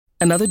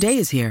Another day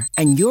is here,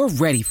 and you're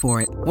ready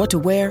for it. What to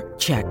wear?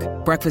 Check.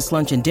 Breakfast,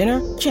 lunch, and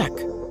dinner? Check.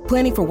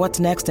 Planning for what's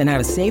next and how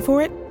to save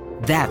for it?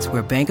 That's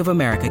where Bank of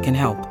America can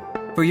help.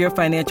 For your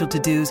financial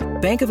to-dos,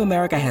 Bank of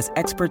America has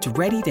experts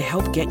ready to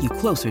help get you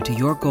closer to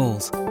your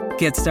goals.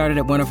 Get started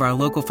at one of our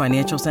local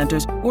financial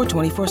centers or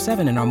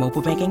 24/7 in our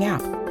mobile banking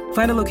app.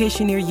 Find a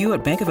location near you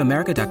at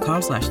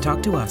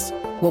bankofamerica.com/talktous.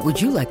 What would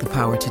you like the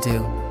power to do?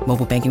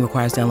 Mobile banking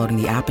requires downloading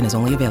the app and is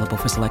only available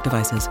for select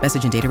devices.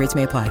 Message and data rates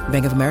may apply.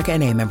 Bank of America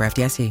N.A., member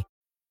FDIC.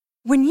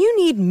 When you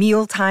need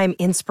mealtime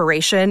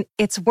inspiration,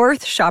 it's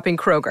worth shopping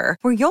Kroger,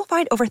 where you'll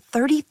find over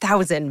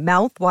 30,000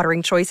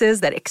 mouth-watering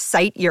choices that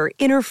excite your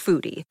inner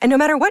foodie. And no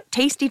matter what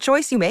tasty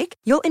choice you make,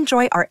 you'll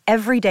enjoy our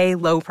everyday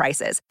low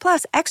prices,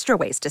 plus extra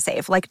ways to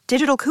save, like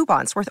digital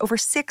coupons worth over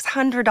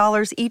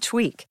 $600 each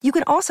week. You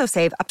can also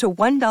save up to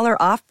 $1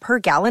 off per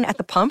gallon at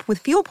the pump with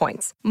fuel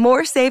points.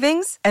 More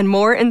savings and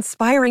more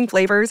inspiring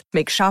flavors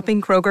make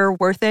shopping Kroger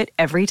worth it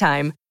every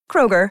time.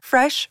 Kroger,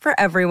 fresh for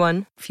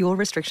everyone. Fuel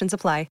restrictions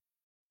apply.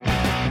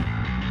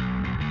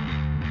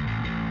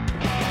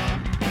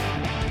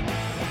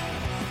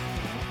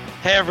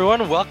 Hey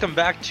everyone, welcome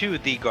back to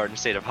the Garden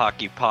State of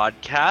Hockey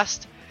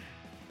podcast.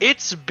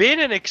 It's been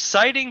an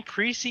exciting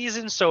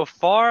preseason so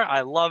far.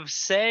 I love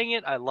saying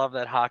it. I love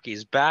that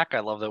hockey's back. I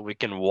love that we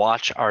can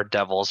watch our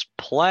Devils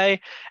play.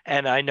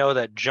 And I know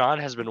that John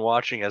has been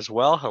watching as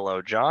well.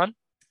 Hello, John.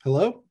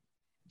 Hello.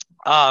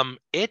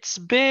 It's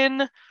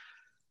been,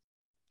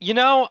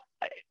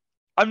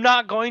 I'm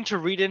not going to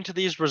read into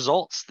these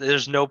results.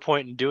 There's no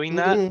point in doing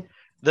that.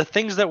 The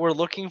things that we're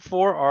looking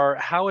for are,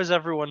 how is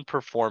everyone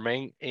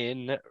performing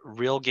in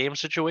real game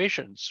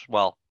situations?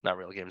 Well, not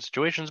real game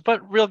situations,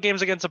 but real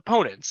games against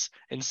opponents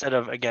instead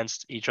of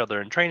against each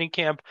other in training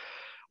camp.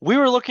 We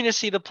were looking to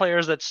see the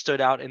players that stood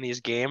out in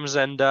these games,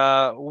 and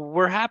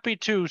we're happy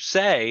to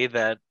say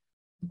that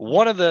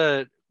one of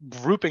the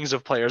groupings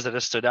of players that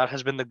has stood out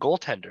has been the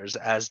goaltenders,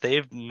 as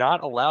they've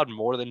not allowed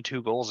more than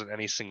 2 goals in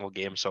any single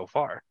game so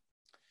far.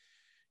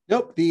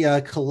 Nope.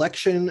 The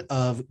collection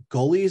of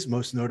goalies,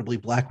 most notably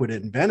Blackwood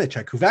and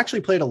Vanecek, who've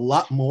actually played a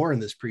lot more in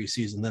this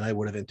preseason than I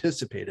would have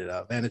anticipated.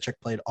 Vanecek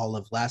played all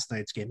of last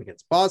night's game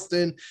against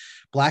Boston.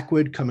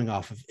 Blackwood coming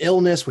off of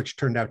illness, which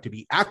turned out to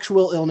be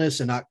actual illness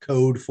and not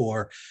code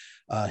for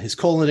his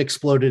colon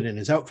exploded and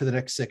is out for the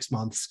next 6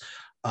 months.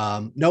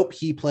 Nope.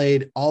 He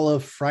played all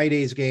of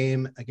Friday's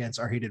game against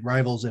our hated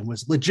rivals and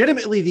was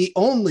legitimately the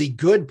only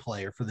good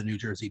player for the New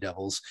Jersey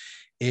Devils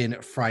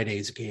in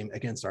Friday's game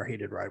against our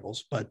hated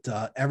rivals. But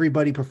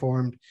everybody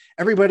performed.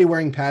 Everybody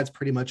wearing pads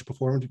pretty much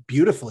performed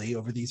beautifully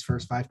over these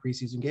first 5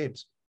 preseason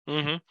games.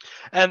 Mm-hmm.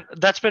 And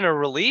that's been a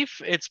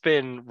relief. It's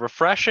been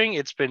refreshing.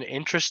 It's been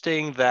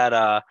interesting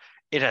that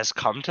it has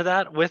come to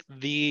that with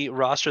the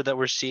roster that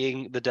we're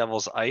seeing the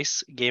Devils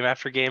ice game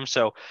after game.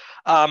 So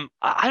I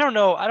don't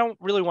know. I don't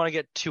really want to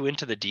get too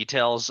into the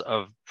details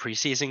of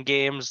preseason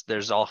games.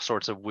 There's all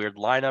sorts of weird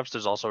lineups.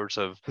 There's all sorts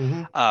of,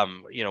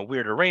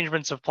 weird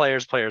arrangements of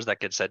players that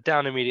get set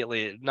down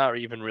immediately. Not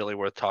even really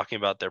worth talking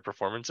about their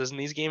performances in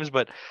these games.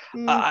 But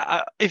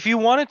if you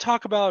want to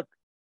talk about,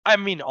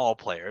 all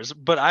players,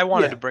 but I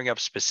wanted to bring up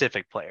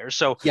specific players.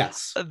 So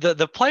yes,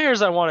 the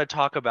players I want to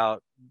talk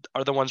about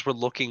are the ones we're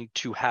looking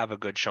to have a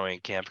good showing in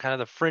camp, kind of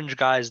the fringe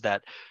guys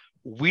that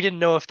we didn't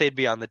know if they'd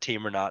be on the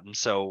team or not. And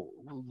so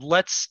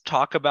let's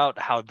talk about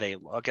how they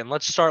look. And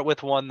let's start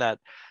with one that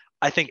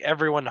I think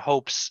everyone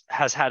hopes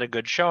has had a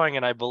good showing,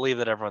 and I believe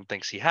that everyone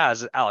thinks he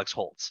has, Alex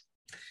Holtz.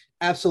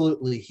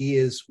 Absolutely. He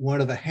is one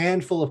of a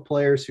handful of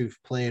players who've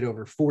played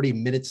over 40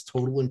 minutes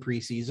total in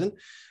preseason.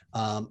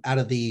 Out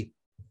of the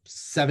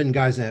 7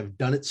 guys that have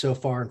done it so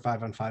far in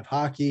 5-on-5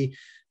 hockey,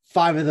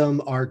 5 of them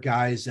are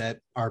guys that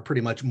are pretty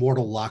much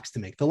mortal locks to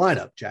make the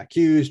lineup. Jack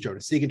Hughes,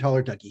 Jonas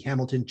Siegenthaler, Dougie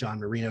Hamilton, John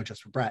Marino,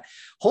 Jesper Bratt.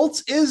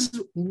 Holtz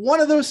is one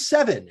of those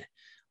 7.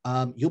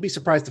 You'll be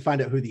surprised to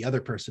find out who the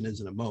other person is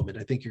in a moment.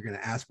 I think you're going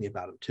to ask me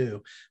about him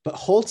too. But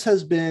Holtz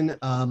has been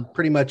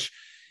pretty much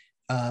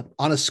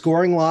on a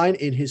scoring line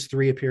in his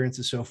 3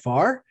 appearances so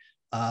far.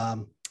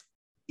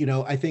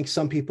 I think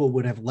some people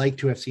would have liked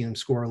to have seen him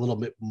score a little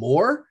bit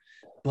more.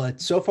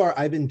 But so far,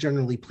 I've been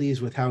generally pleased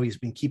with how he's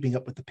been keeping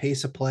up with the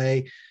pace of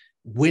play,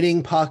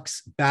 winning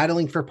pucks,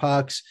 battling for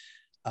pucks.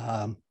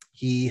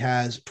 He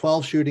has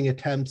 12 shooting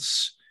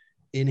attempts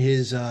in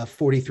his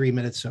 43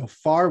 minutes so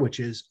far, which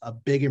is a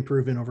big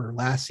improvement over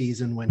last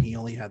season when he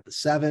only had the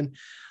 7.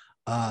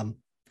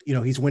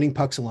 He's winning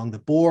pucks along the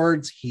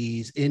boards.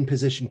 He's in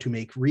position to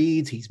make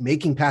reads. He's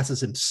making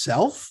passes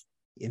himself.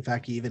 In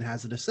fact, he even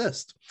has an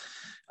assist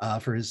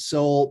for his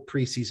sole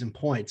preseason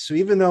points. So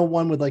even though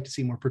one would like to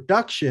see more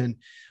production,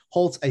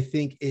 Holtz, I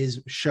think,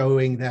 is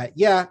showing that,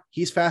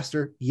 he's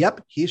faster.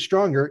 Yep, he's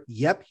stronger.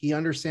 Yep, he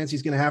understands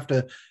he's going to have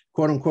to,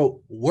 quote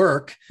unquote,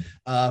 work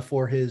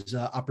for his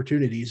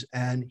opportunities.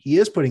 And he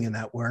is putting in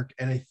that work.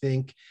 And I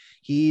think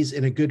he's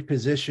in a good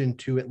position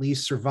to at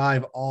least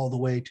survive all the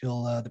way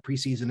till the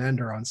preseason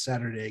ender on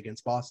Saturday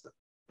against Boston.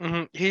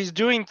 Mm-hmm. He's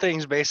doing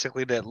things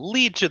basically that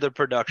lead to the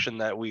production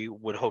that we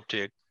would hope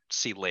to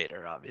see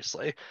later,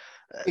 obviously.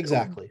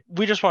 Exactly.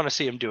 We just want to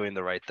see him doing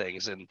the right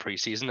things in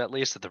preseason, at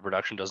least, that the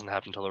production doesn't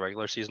happen until the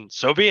regular season.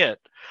 So be it.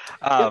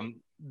 Yep.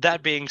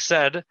 That being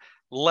said,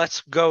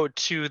 let's go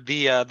to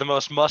the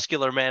most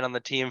muscular man on the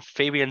team,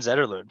 Fabian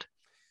Zetterlund.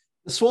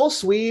 The swole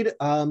Swede,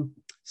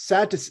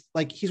 sad to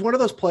like, he's one of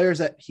those players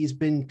that he's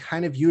been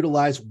kind of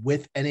utilized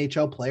with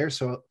NHL players.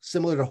 So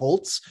similar to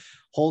Holtz.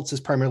 Holtz has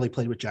primarily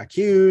played with Jack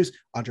Hughes,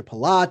 Andre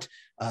Palat.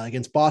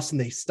 Against Boston,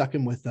 they stuck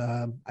him with,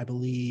 I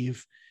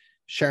believe,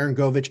 Sharon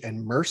Govich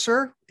and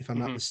Mercer, if I'm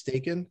not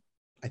mistaken.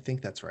 I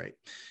think that's right.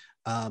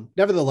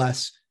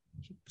 Nevertheless,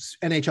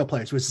 NHL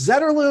players. With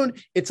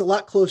Zetterlund, it's a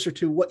lot closer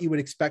to what you would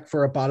expect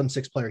for a bottom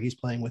six player. He's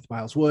playing with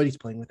Miles Wood. He's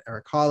playing with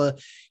Erik Haula.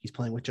 He's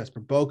playing with Jesper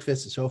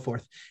Boqvist and so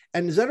forth.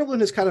 And Zetterlund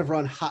has kind of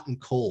run hot and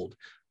cold.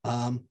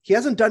 He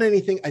hasn't done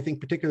anything, I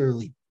think,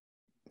 particularly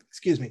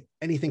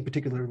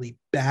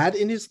bad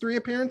in his 3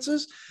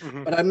 appearances,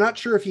 but I'm not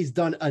sure if he's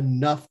done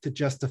enough to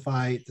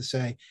justify to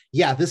say,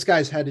 yeah, this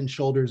guy's head and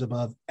shoulders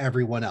above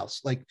everyone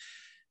else. Like,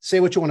 say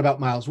what you want about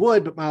Miles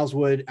Wood, but Miles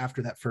Wood,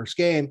 after that first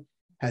game,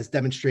 has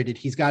demonstrated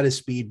he's got his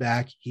speed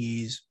back.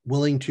 He's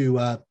willing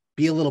to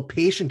be a little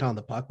patient on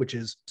the puck, which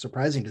is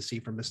surprising to see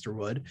from Mr.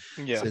 Wood,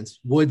 since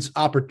Wood's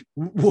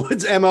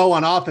MO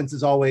on offense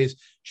is always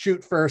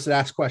shoot first and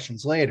ask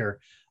questions later.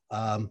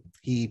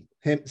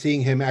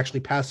 Seeing him actually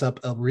pass up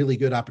a really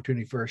good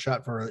opportunity for a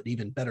shot for an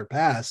even better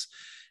pass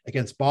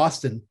against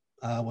Boston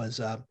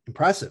was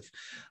impressive.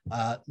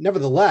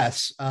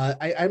 Nevertheless,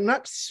 I'm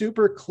not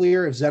super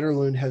clear if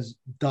Zetterlund has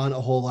done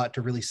a whole lot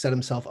to really set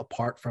himself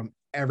apart from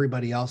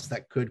everybody else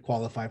that could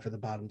qualify for the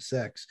bottom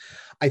 6.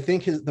 I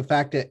think the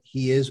fact that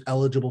he is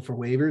eligible for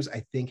waivers,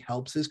 I think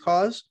helps his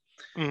cause,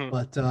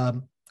 but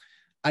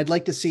I'd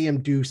like to see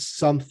him do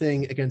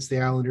something against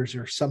the Islanders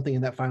or something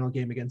in that final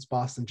game against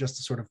Boston, just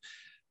to sort of,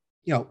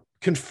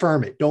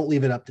 confirm it. Don't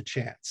leave it up to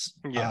chance.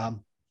 Yeah.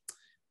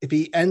 If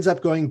he ends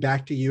up going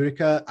back to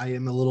Utica, I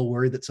am a little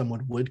worried that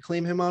someone would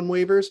claim him on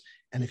waivers.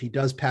 And if he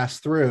does pass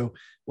through,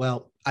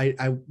 well,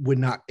 I would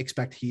not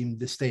expect him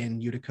to stay in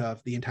Utica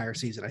the entire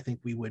season. I think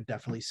we would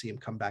definitely see him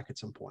come back at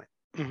some point.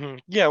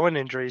 Yeah, when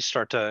injuries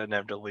start to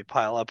inevitably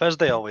pile up, as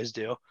they always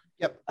do.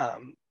 Yep.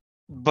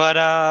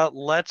 But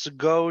let's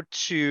go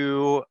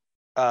to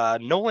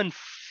Nolan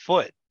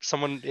Foote,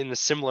 someone in a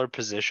similar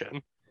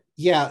position.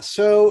 Yeah,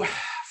 so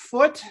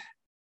Foote,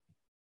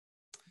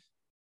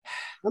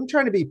 I'm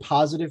trying to be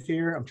positive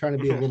here. I'm trying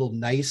to be a little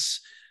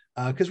nice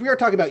because we are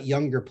talking about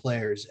younger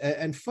players.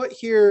 And Foote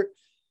here,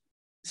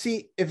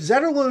 see, if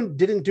Zetterlund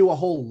didn't do a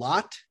whole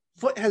lot,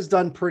 Foote has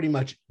done pretty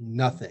much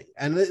nothing.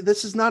 And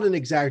this is not an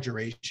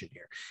exaggeration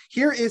here.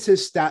 Here is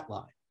his stat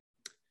line.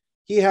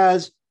 He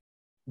has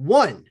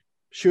 1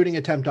 shooting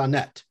attempt on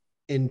net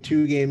in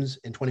 2 games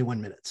in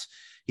 21 minutes.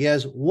 He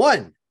has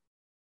 1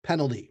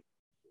 penalty,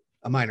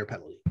 a minor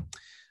penalty.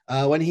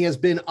 When he has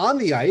been on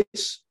the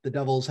ice, the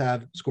Devils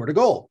have scored a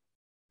goal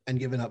and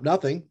given up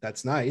nothing.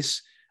 That's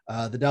nice.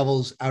 The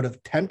Devils out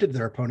have tempted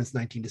their opponents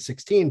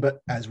 19-16, but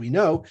as we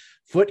know,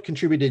 Foote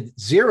contributed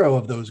 0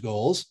 of those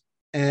goals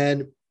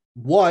and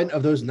 1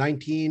 of those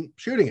 19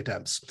 shooting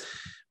attempts.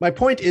 My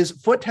point is,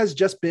 Foote has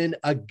just been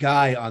a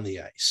guy on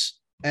the ice.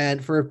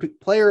 And for a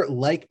player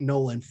like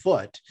Nolan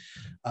Foote,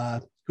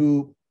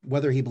 who,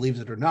 whether he believes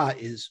it or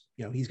not, is,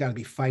 he's got to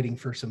be fighting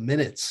for some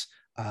minutes,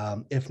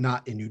 if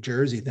not in New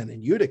Jersey, then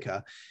in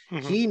Utica.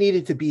 He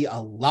needed to be a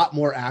lot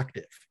more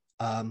active.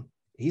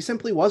 He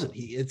simply wasn't.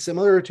 It's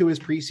similar to his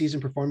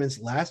preseason performance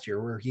last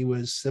year, where he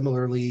was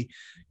similarly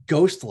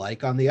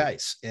ghost-like on the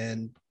ice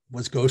and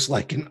was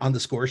ghost-like on the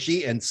score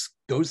sheet and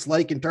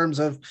ghost-like in terms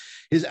of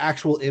his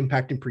actual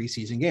impact in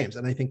preseason games.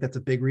 And I think that's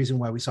a big reason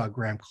why we saw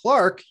Graham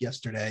Clark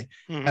yesterday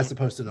as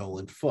opposed to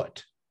Nolan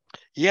Foote.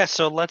 Yeah,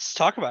 so let's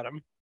talk about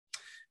him.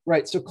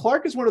 Right. So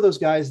Clark is one of those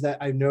guys that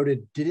I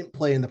noted didn't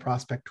play in the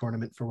prospect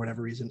tournament for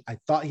whatever reason. I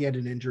thought he had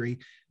an injury,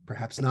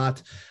 perhaps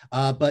not.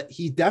 But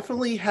he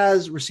definitely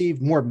has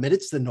received more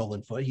minutes than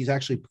Nolan Foote. He's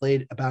actually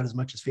played about as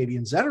much as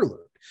Fabian Zetterlund,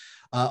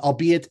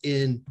 albeit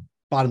in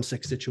bottom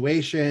 6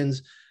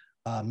 situations,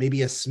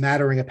 maybe a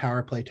smattering of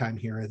power play time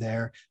here or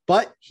there.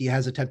 But he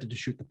has attempted to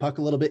shoot the puck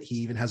a little bit. He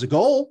even has a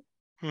goal.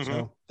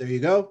 So there you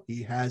go.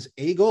 He has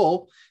a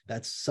goal.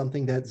 That's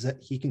something that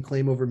he can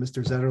claim over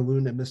Mr.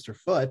 Zetterlund and Mr.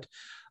 Foote.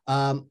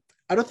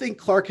 I don't think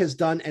Clark has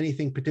done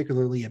anything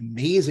particularly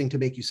amazing to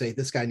make you say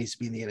this guy needs to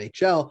be in the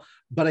NHL,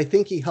 but I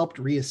think he helped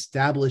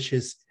reestablish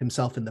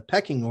himself in the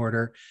pecking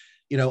order,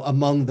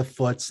 among the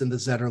Footes and the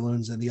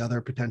Zetterlunds and the other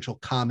potential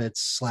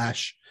Comets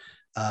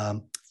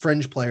 /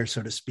 fringe players,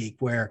 so to speak,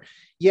 where,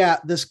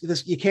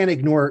 this you can't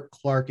ignore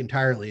Clark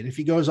entirely. And if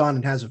he goes on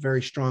and has a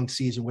very strong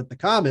season with the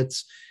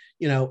Comets,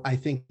 I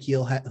think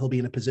he'll be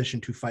in a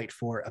position to fight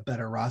for a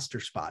better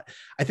roster spot.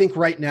 I think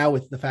right now,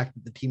 with the fact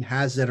that the team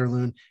has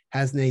Zetterlund,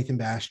 has Nathan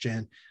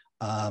Bastian,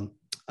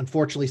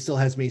 unfortunately still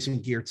has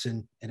Mason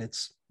Geertsen in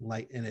its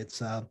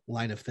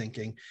line of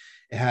thinking.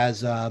 It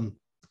has,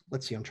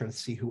 let's see, I'm trying to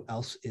see who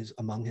else is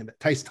among him.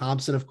 Tyce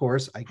Thompson, of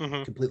course, I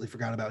completely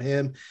forgot about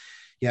him.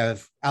 You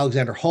have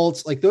Alexander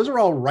Holtz. Like, those are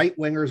all right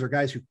wingers or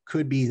guys who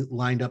could be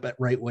lined up at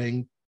right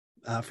wing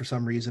for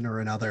some reason or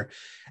another.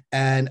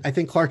 And I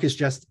think Clark is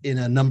just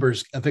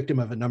a victim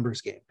of a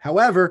numbers game.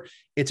 However,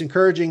 it's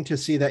encouraging to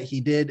see that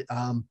he did,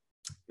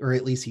 or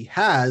at least he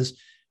has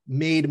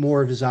made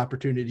more of his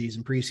opportunities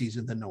in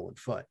preseason than Nolan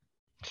Foote.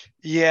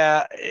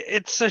 Yeah,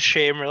 it's a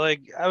shame.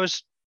 Really,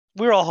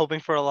 we were all hoping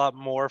for a lot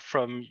more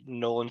from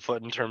Nolan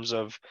Foote in terms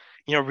of,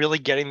 really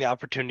getting the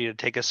opportunity to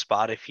take a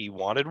spot if he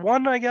wanted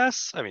one, I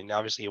guess. I mean,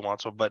 obviously he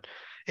wants one, but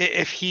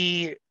if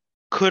he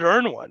could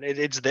earn one,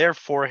 it's there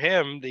for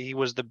him. He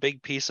was the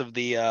big piece of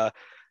the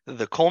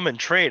Coleman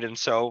trade. And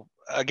so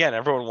again,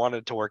 everyone wanted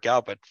it to work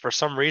out, but for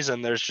some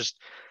reason there's just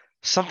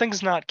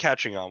something's not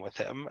catching on with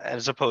him,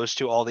 as opposed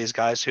to all these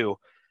guys who,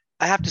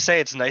 I have to say,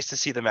 it's nice to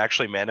see them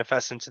actually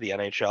manifest into the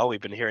NHL. We've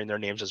been hearing their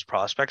names as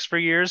prospects for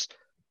years,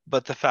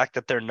 but the fact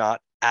that they're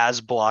not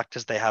as blocked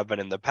as they have been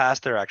in the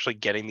past, they're actually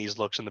getting these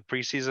looks in the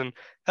preseason.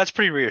 That's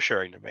pretty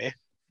reassuring to me.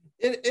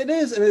 It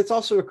is, and it's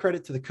also a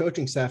credit to the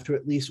coaching staff to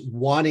at least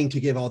wanting to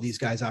give all these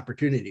guys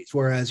opportunities.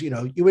 Whereas, you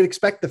would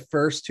expect the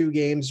first 2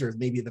 games or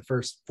maybe the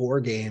first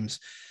 4 games,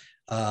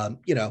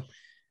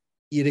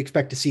 you'd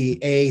expect to see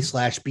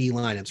A/B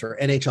lineups or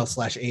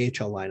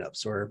NHL/AHL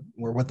lineups, or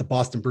what the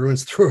Boston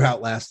Bruins threw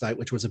out last night,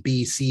 which was a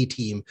B/C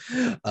team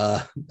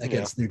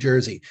against New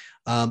Jersey.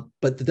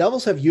 But the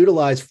Devils have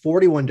utilized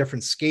 41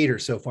 different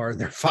skaters so far in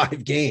their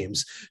 5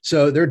 games.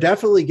 So they're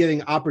definitely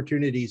giving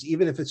opportunities,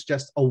 even if it's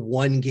just a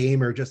 1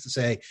 game, or just to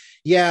say,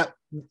 yeah,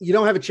 you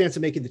don't have a chance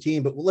of making the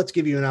team, but let's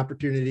give you an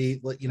opportunity.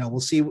 We'll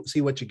see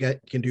what you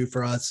can do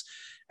for us.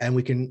 And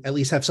we can at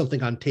least have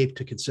something on tape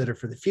to consider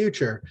for the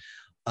future.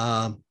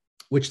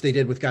 Which they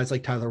did with guys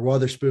like Tyler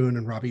Wotherspoon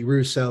and Robbie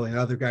Russo and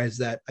other guys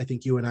that I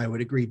think you and I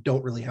would agree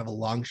don't really have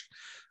a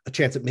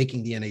chance at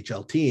making the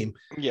NHL team.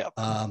 Yeah.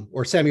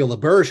 Or Samuel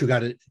LaBerge, who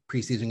got a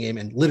preseason game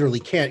and literally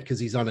can't because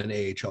he's on an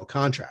AHL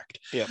contract.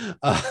 Yeah.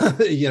 A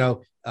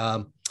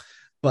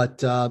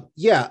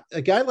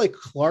guy like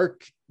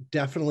Clark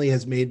definitely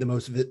has made the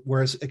most of it.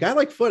 Whereas a guy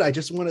like Foote, I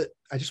just want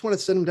to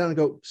sit him down and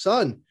go,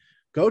 son,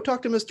 go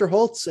talk to Mr.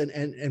 Holtz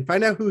and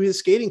find out who his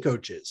skating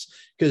coach is,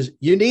 because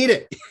you need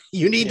it.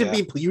 You need to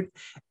be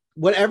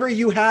whatever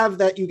you have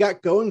that you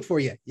got going for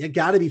you. You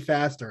got to be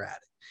faster at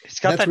it. He's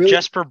got that really,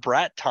 Jesper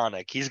Bratt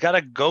tonic. He's got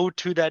to go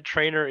to that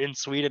trainer in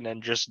Sweden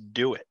and just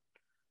do it.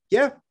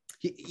 Yeah,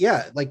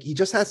 he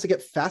just has to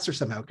get faster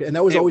somehow. And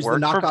that was always the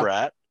knock for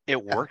Bratt.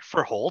 It worked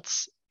for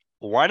Holtz.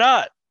 Why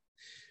not?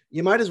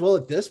 You might as well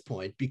at this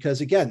point,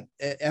 because again,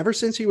 ever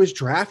since he was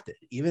drafted,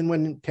 even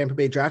when Tampa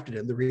Bay drafted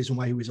him, the reason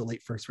why he was a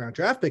late 1st round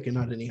draft pick and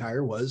not any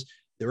higher was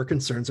there were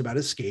concerns about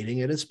his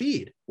skating and his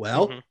speed.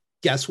 Well,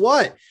 guess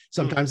what?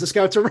 Sometimes the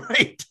scouts are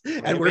right.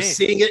 And we're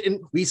seeing it,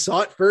 and we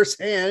saw it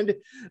firsthand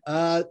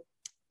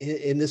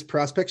in this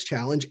prospects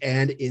challenge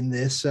and in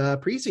this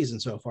preseason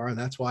so far. And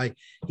that's why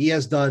he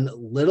has done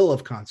little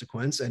of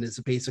consequence and is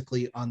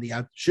basically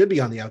should be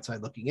on the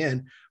outside looking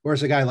in.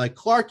 Whereas a guy like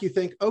Clark, you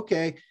think,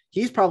 okay,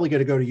 he's probably going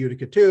to go to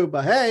Utica too,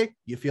 but hey,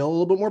 you feel a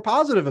little bit more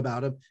positive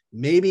about him.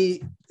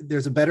 Maybe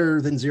there's a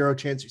better than 0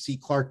 chance you see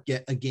Clark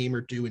get a game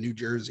or 2 in New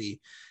Jersey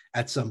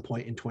at some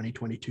point in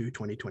 2022,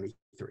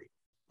 2023.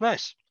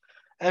 Nice.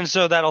 And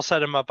so that'll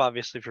set him up,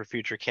 obviously, for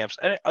future camps.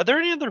 Are there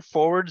any other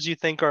forwards you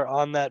think are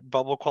on that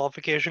bubble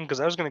qualification? Because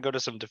I was going to go to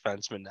some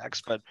defensemen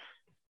next, but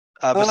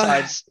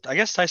besides, I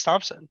guess, Tyce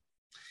Thompson.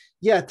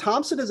 Yeah,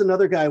 Thompson is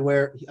another guy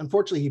where,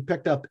 unfortunately, he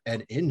picked up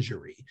an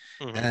injury.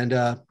 And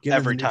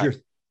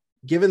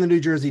given the New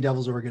Jersey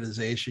Devils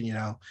organization,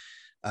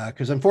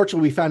 because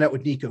unfortunately, we found out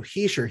with Nico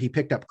Hischier, he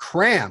picked up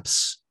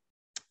cramps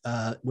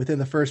within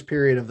the first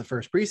period of the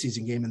first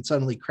preseason game, and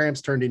suddenly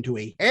cramps turned into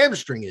a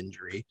hamstring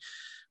injury,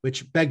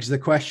 which begs the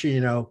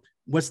question,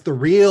 what's the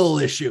real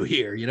issue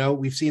here?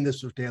 We've seen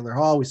this with Taylor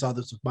Hall. We saw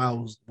this with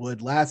Miles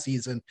Wood last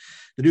season.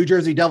 The New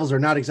Jersey Devils are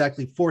not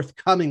exactly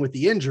forthcoming with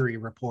the injury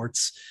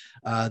reports.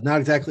 Not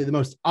exactly the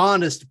most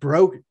honest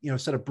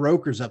set of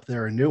brokers up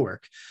there in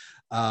Newark.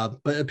 But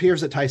it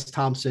appears that Tyce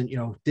Thompson,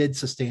 did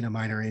sustain a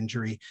minor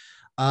injury.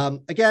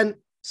 Again,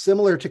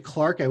 similar to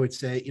Clark, I would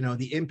say,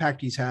 the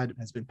impact he's had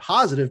has been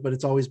positive, but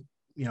it's always,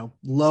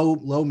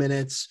 low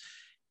minutes.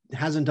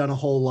 Hasn't done a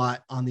whole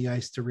lot on the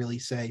ice to really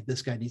say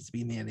this guy needs to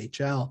be in the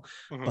NHL.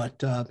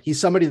 But he's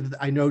somebody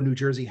that I know New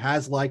Jersey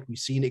has liked. We've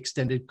seen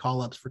extended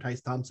call-ups for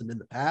Tyce Thompson in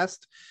the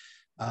past.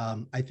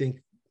 I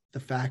think the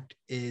fact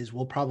is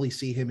we'll probably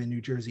see him in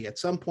New Jersey at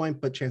some point,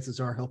 but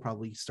chances are he'll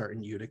probably start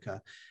in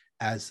Utica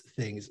as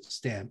things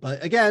stand.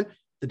 But again,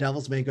 the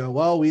Devils may go,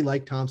 well, we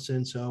like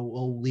Thompson, so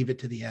we'll leave it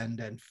to the end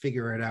and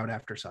figure it out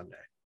after Sunday.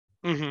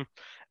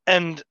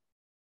 And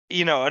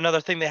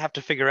another thing they have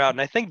to figure out,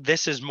 and I think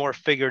this is more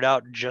figured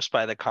out just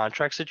by the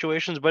contract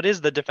situations, but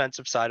is the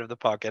defensive side of the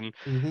puck. And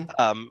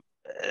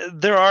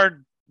there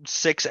are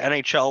 6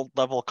 NHL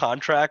level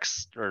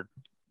contracts, or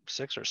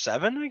 6 or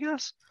 7, I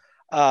guess,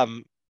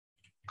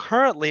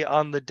 currently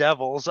on the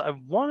Devils. I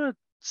want to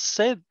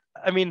say,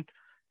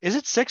 is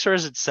it 6 or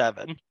is it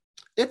 7?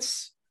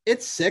 It's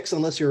 6,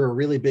 unless you're a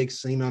really big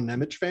Simon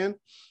Nemec fan.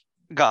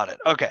 Got it.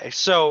 Okay.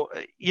 So,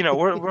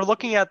 we're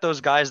looking at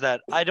those guys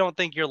that I don't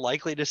think you're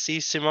likely to see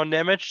Simon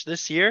Nemec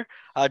this year,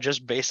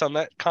 just based on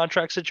that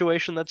contract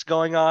situation that's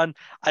going on.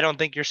 I don't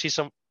think you're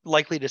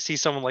likely to see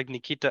someone like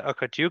Nikita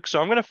Okatyuk. So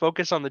I'm going to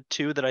focus on the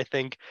two that I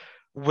think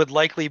would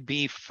likely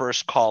be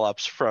first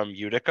call-ups from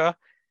Utica.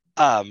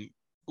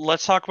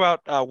 Let's talk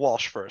about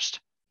Walsh first.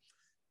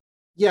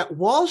 Yeah,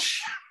 Walsh.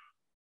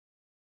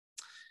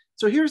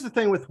 So here's the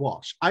thing with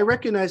Walsh. I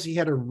recognize he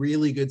had a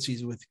really good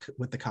season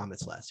with the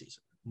Comets last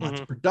season.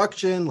 Lots of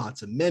production,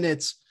 lots of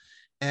minutes.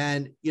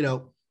 And,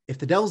 if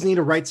the Devils need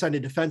a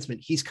right-sided defenseman,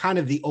 he's kind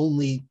of the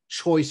only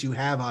choice you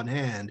have on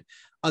hand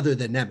other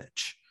than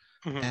Nemec.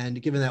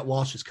 And given that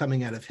Walsh is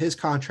coming out of his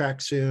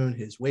contract soon,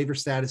 his waiver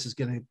status is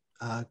going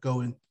to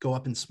go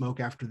up in smoke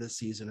after this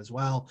season as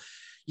well.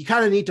 You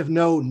kind of need to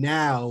know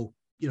now,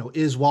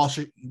 is Walsh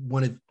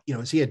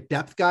is he a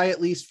depth guy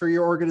at least for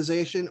your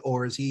organization,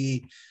 or is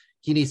he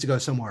needs to go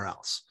somewhere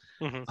else?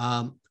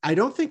 I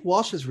don't think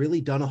Walsh has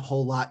really done a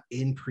whole lot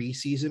in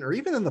preseason or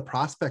even in the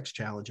Prospects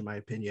Challenge, in my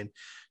opinion,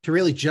 to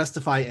really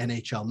justify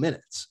NHL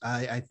minutes.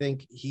 I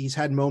think he's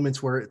had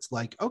moments where it's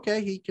like,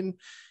 okay, he can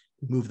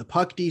move the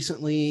puck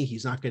decently.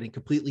 He's not getting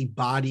completely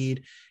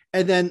bodied.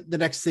 And then the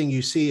next thing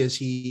you see is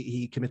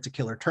he commits a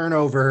killer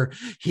turnover.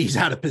 He's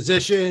out of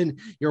position.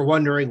 You're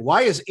wondering,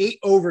 why is 8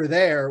 over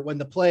there when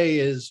the play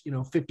is,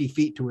 50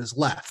 feet to his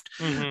left?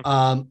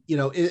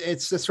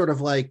 It's just sort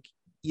of like,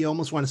 you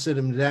almost want to sit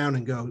him down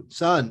and go,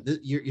 son,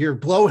 you're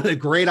blowing a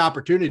great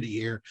opportunity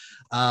here.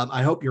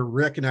 I hope you're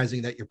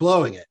recognizing that you're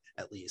blowing it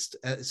at least.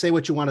 Say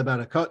what you want about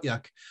a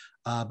Kotyuk,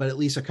 but at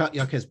least a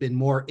Kotyuk has been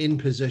more in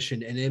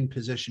position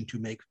to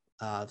make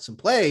some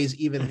plays,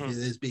 even if it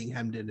is being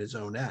hemmed in his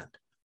own end.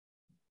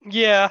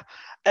 Yeah.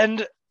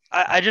 And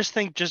I just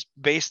think, just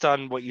based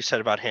on what you said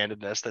about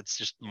handedness, that's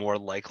just more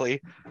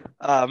likely.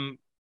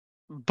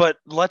 But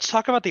let's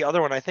talk about the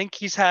other one. I think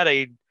he's had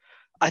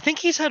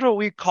what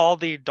we call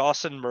the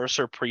Dawson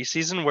Mercer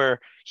preseason, where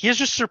he has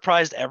just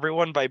surprised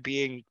everyone by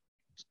being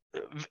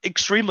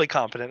extremely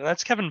competent, and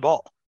that's Kevin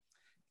Ball.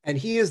 And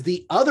he is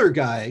the other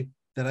guy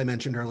that I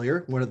mentioned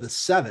earlier, one of the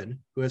 7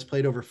 who has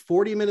played over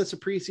 40 minutes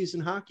of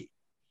preseason hockey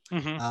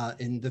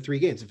in the 3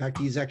 games. In fact,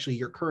 he's actually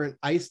your current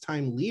ice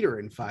time leader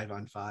in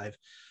 5-on-5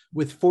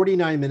 with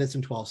 49 minutes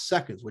and 12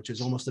 seconds, which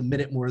is almost a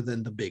minute more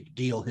than the big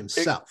deal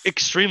himself.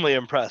 Extremely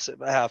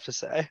impressive, I have to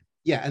say.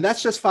 Yeah, and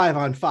that's just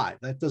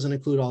 5-on-5. That doesn't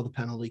include all the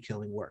penalty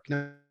killing work.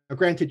 Now,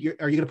 granted,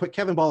 are you going to put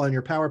Kevin Ball on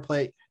your power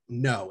play?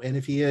 No. And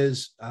if he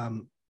is,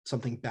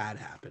 something bad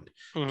happened.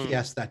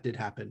 Yes, that did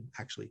happen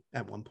actually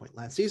at one point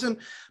last season,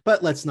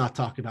 but let's not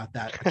talk about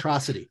that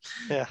atrocity.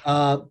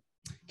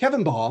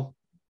 Kevin Ball,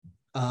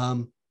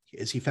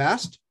 is he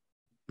fast?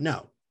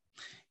 No.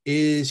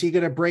 Is he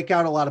going to break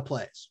out a lot of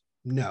plays?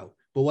 No.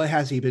 But what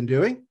has he been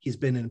doing? He's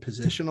been in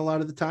position a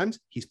lot of the times.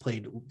 He's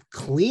played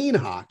clean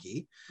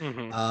hockey.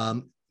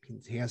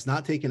 He has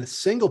not taken a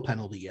single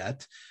penalty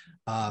yet.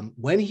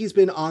 When he's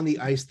been on the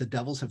ice, the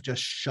Devils have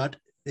just shut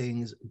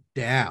things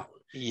down.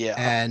 Yeah.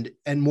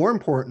 And more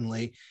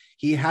importantly,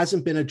 he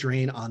hasn't been a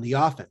drain on the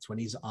offense. When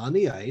he's on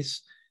the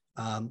ice,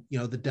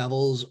 the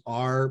Devils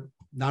are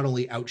not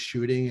only out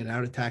shooting and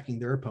out attacking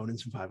their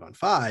opponents in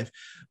 5-on-5,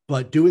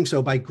 but doing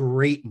so by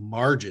great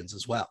margins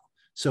as well.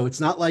 So it's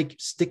not like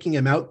sticking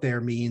him out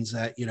there means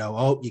that,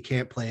 you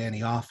can't play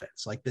any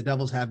offense. Like, the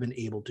Devils have been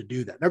able to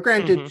do that. Now,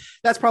 granted,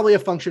 that's probably a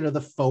function of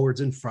the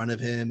forwards in front of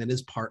him and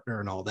his partner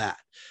and all that.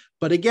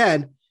 But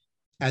again,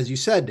 as you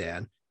said,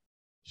 Dan,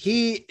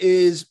 he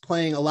is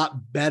playing a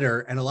lot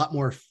better and a lot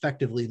more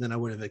effectively than I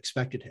would have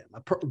expected him.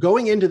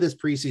 Going into this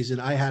preseason,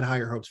 I had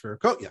higher hopes for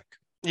Kotyuk.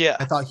 Yeah.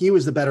 I thought he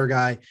was the better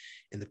guy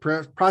in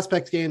the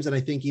prospects games. And I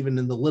think even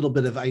in the little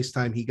bit of ice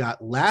time he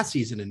got last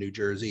season in New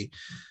Jersey,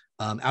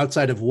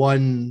 outside of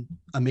one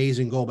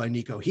amazing goal by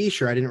Nico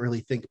Hischier, I didn't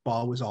really think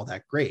Ball was all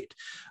that great.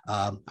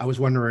 I was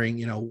wondering,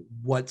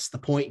 what's the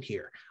point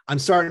here? I'm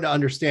starting to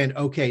understand,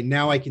 okay,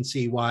 now I can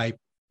see why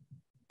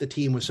the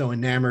team was so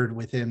enamored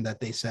with him that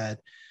they said,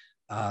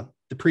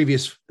 the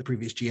previous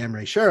GM,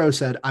 Ray Shero,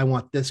 said, I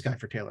want this guy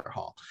for Taylor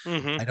Hall.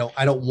 I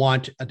don't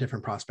want a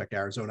different prospect,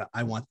 Arizona.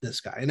 I want this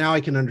guy. And now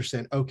I can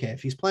understand, okay,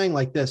 if he's playing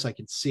like this, I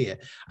can see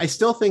it. I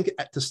still think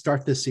to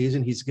start this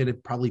season, he's going to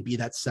probably be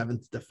that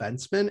 7th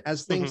defenseman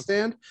as things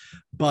stand,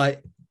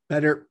 but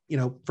better,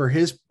 for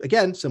his,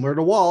 again, similar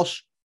to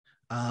Walsh,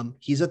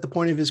 he's at the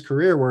point of his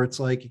career where it's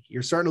like,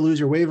 you're starting to lose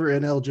your waiver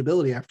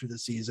ineligibility after the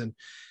season.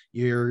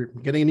 You're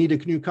going to need a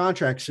new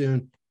contract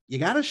soon. You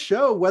got to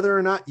show whether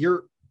or not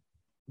you're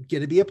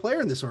going to be a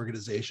player in this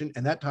organization,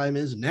 and that time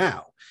is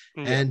now.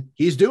 And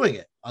he's doing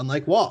it.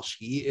 Unlike Walsh,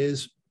 he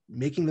is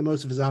making the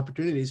most of his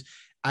opportunities.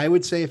 I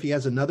would say if he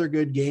has another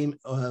good game,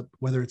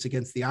 whether it's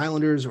against the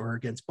Islanders or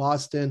against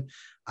Boston,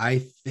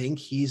 I think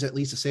he's at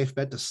least a safe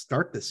bet to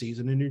start the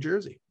season in New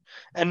Jersey.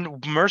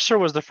 And Mercer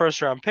was the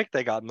first round pick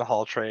they got in the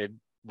Hall trade,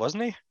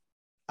 wasn't he?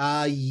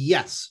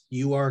 Yes,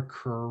 you are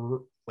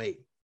correct.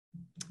 Wait,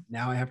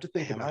 now I have to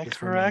think about this.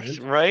 Correct,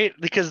 right?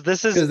 Because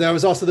that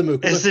was also the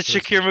Muka. Is it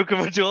Shakir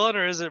Mukhamadullin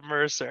or is it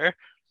Mercer?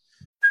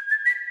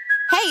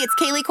 Hey, it's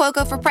Kaylee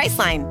Cuoco for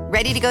Priceline.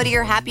 Ready to go to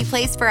your happy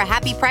place for a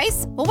happy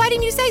price? Well, why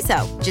didn't you say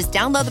so? Just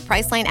download the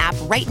Priceline app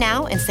right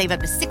now and save up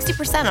to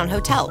 60% on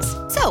hotels.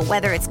 So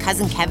whether it's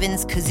Cousin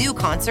Kevin's Kazoo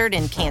Concert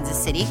in Kansas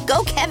City,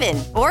 go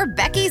Kevin, or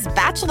Becky's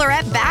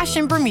Bachelorette Bash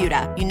in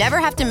Bermuda, you never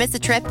have to miss a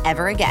trip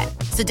ever again.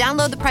 So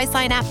download the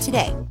Priceline app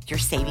today. Your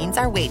savings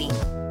are waiting.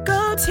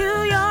 Go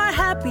to your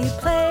happy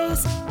place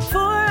for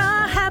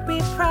a happy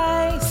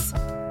price.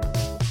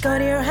 Go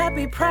to your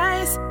happy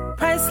price,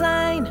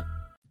 Priceline.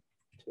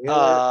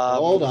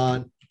 Hold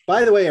on.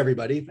 By the way,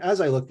 everybody,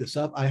 as I look this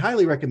up, I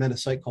highly recommend a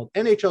site called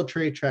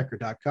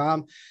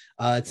NHLTradeTracker.com.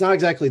 It's not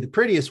exactly the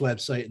prettiest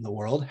website in the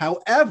world.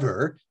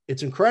 However,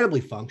 it's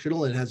incredibly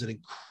functional. It has an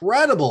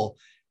incredible,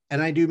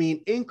 and I do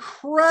mean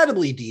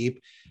incredibly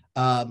deep,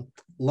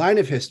 line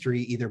of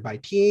history, either by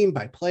team,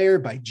 by player,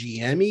 by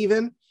GM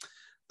even,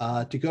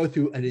 to go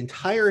through an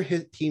entire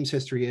team's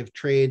history of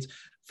trades,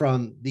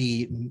 from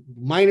the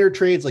minor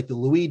trades like the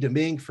Louis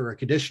Domingue for a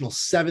conditional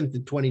 7th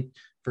and 20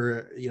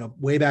 for,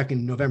 way back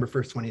in November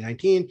 1st,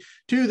 2019,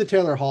 to the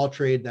Taylor Hall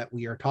trade that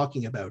we are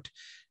talking about.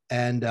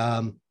 And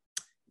I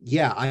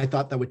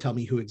thought that would tell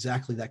me who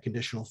exactly that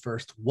conditional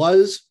first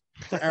was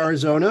for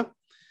Arizona.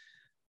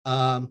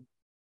 No,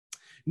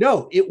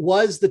 that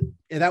was the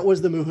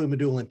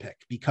Muhammadulin pick,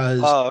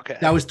 because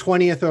that was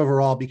 20th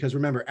overall, because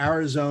remember,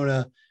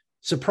 Arizona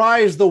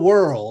surprised the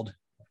world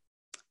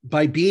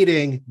by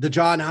beating the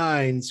John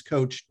Hines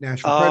coached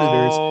Nashville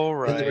Predators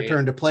in the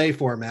return to play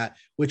format,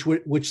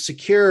 which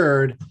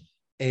secured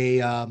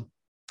a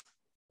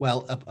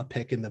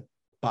pick in the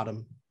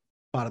bottom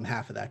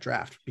half of that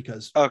draft,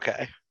 because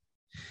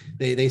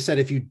they said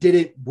if you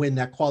didn't win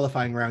that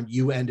qualifying round,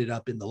 you ended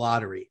up in the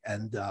lottery.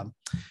 And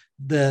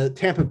the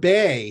Tampa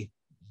Bay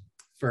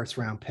first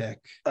round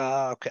pick.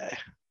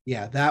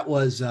 Yeah, that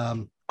was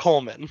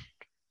Coleman.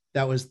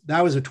 That was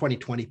a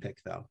 2020 pick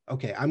though.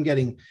 Okay, I'm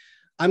getting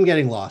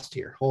lost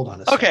here. Hold on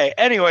a second. Okay,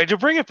 anyway, to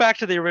bring it back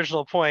to the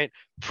original point,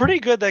 pretty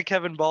good that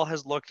Kevin Ball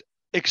has looked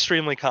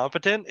extremely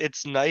competent.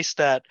 It's nice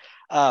that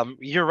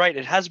you're right.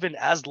 It has been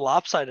as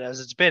lopsided as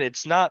it's been.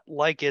 It's not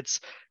like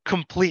it's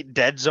complete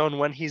dead zone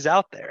when he's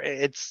out there.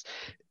 It's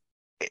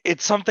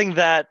something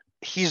that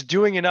he's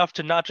doing enough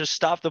to not just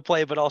stop the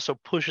play, but also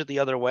push it the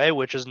other way,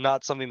 which is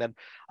not something that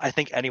I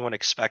think anyone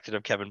expected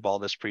of Kevin Ball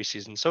this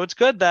preseason. So it's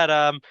good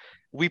that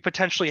we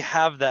potentially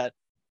have that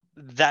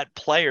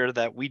player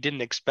that we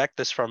didn't expect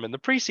this from in the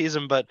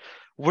preseason, but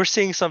we're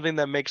seeing something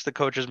that makes the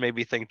coaches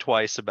maybe think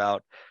twice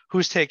about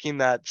who's taking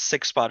that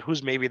 6th spot,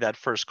 who's maybe that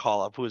first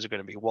call up, who's it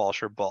going to be,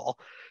 Walsh or Ball.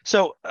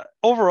 So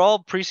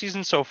overall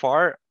preseason so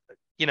far,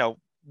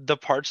 the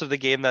parts of the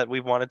game that we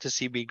wanted to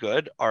see be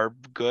good are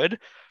good,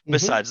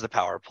 besides the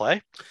power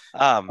play.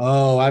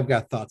 I've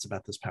got thoughts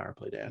about this power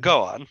play, Dan.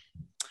 Go on.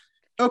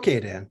 Okay,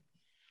 Dan.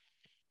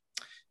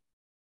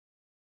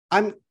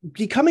 I'm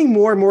becoming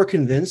more and more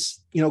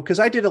convinced, because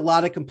I did a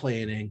lot of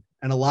complaining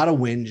and a lot of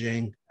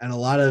whinging and a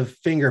lot of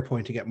finger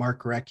pointing at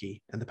Mark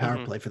Recchi and the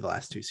power play for the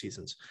last 2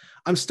 seasons.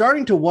 I'm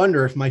starting to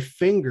wonder if my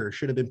finger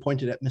should have been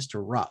pointed at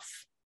Mr.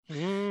 Ruff,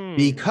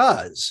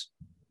 because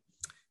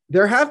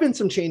there have been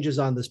some changes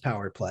on this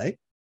power play.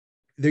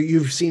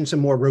 You've seen some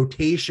more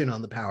rotation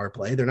on the power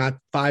play. They're not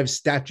 5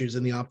 statues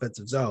in the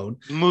offensive zone.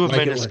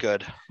 Movement is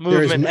good.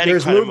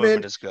 There's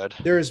movement is good.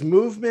 There's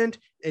movement.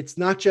 It's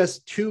not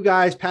just 2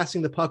 guys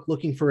passing the puck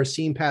looking for a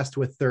seam pass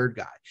to a third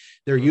guy.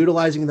 They're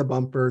utilizing the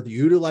bumper. They're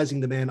utilizing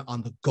the man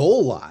on the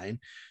goal line.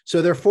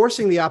 So they're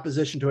forcing the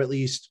opposition to at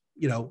least,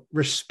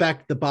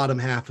 respect the bottom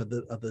half of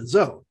the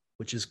zone,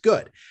 which is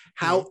good.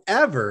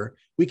 However,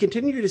 we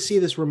continue to see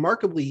this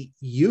remarkably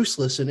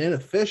useless and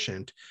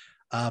inefficient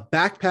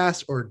back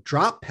pass or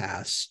drop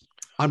pass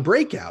on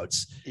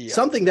breakouts,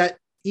 something that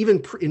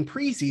even in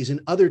preseason,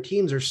 other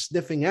teams are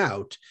sniffing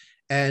out.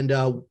 And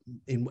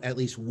in at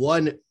least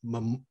one,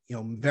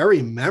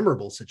 very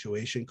memorable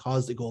situation,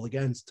 caused a goal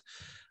against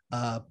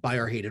by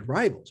our hated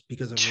rivals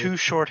because of 2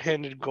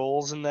 shorthanded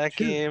goals in that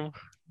game.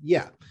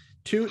 Yeah,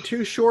 two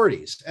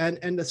shorties.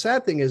 And the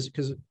sad thing is,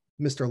 because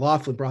Mr.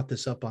 Laughlin brought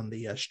this up on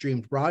the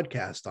streamed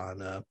broadcast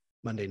on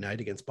Monday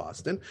night against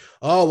Boston.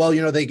 Oh,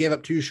 well, they gave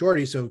up 2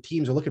 shorties, so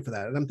teams are looking for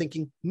that. And I'm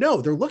thinking, no,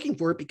 they're looking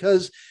for it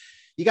because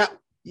you're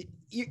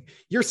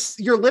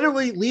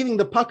literally leaving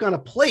the puck on a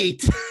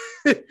plate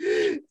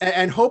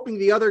and hoping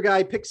the other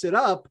guy picks it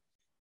up.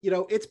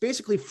 It's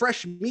basically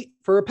fresh meat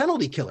for a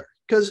penalty killer.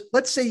 Because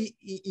let's say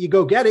you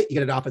go get it, you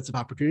get an offensive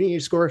opportunity, you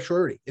score a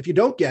shorty. If you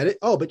don't get it,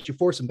 but you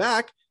force him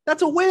back,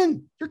 that's a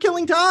win. You're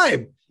killing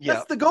time.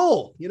 That's the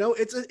goal.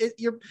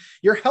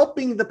 You're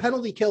helping the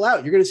penalty kill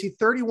out. You're going to see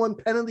 31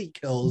 penalty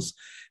kills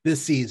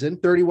this season,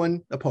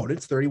 31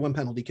 opponents, 31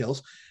 penalty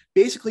kills,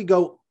 basically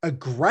go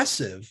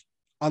aggressive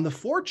on the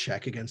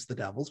forecheck against the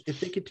Devils if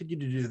they continue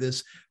to do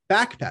this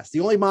back pass. The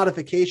only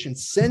modification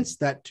since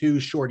that 2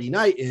 shorty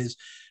night is,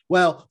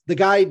 well, the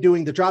guy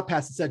doing the drop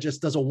pass instead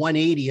just does a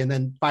 180 and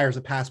then fires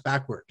a pass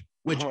backward,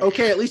 which,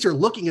 okay, at least you're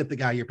looking at the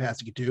guy you're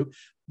passing it to.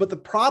 But the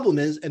problem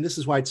is, and this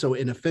is why it's so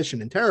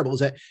inefficient and terrible, is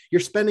that you're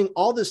spending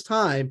all this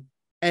time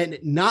and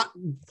not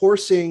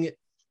forcing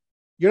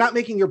you're not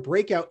making your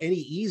breakout any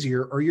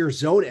easier or your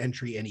zone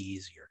entry any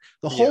easier.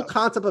 The whole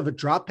concept of a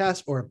drop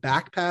pass or a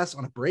back pass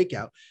on a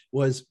breakout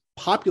was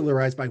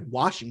popularized by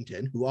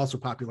Washington, who also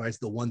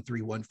popularized the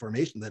 1-3-1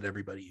 formation that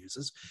everybody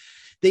uses.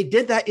 They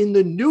did that in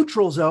the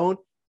neutral zone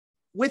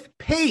with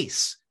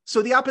pace.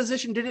 So the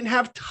opposition didn't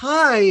have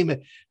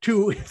time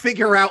to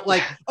figure out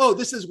like, oh,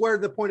 this is where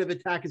the point of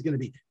attack is going to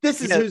be.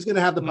 This is who's going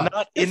to have the puck.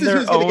 Not this in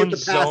their own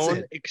zone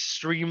in.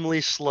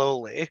 Extremely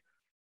slowly.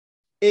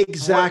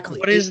 Exactly.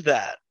 What is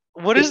that?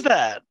 What is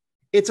that?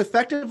 It's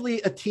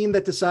effectively a team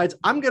that decides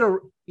I'm going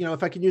to,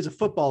 if I can use a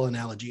football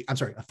analogy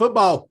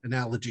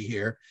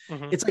here.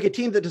 Mm-hmm. It's like a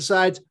team that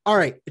decides, all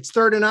right, it's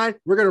 3rd and 9.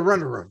 We're going to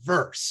run a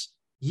reverse.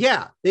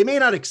 Yeah, they may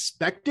not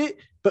expect it,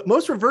 but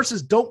most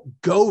reverses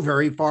don't go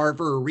very far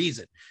for a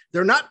reason.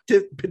 They're not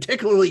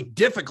particularly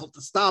difficult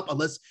to stop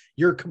unless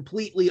you're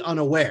completely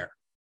unaware.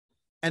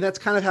 And that's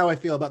kind of how I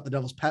feel about the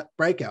Devils'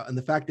 breakout. And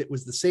the fact that it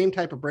was the same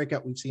type of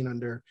breakout we've seen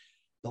under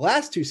the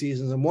last 2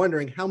 seasons. I'm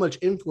wondering how much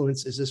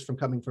influence is this from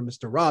coming from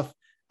Mr. Ruff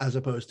as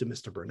opposed to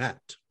Mr. Burnett?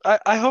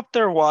 I hope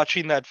they're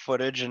watching that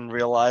footage and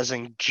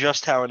realizing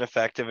just how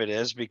ineffective it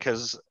is,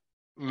 because,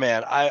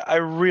 man, I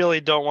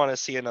really don't want to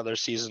see another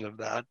season of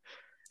that.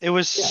 It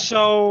was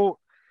so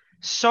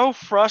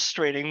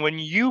frustrating when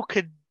you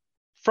could,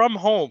 from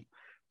home,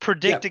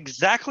 predict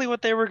exactly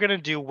what they were going to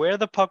do, where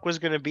the puck was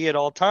going to be at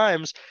all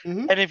times.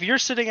 Mm-hmm. And if you're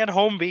sitting at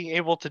home being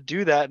able to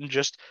do that and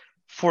just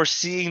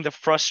foreseeing the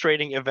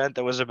frustrating event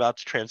that was about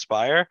to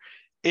transpire,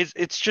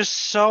 it's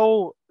just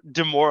so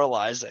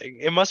demoralizing.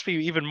 It must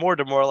be even more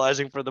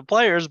demoralizing for the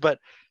players, but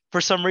for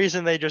some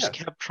reason they just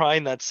kept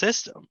trying that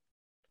system.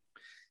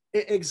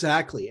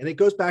 Exactly. And it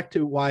goes back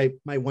to why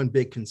my one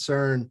big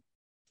concern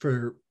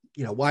for,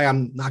 why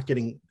I'm not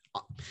getting,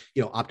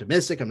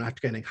 optimistic. I'm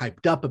not getting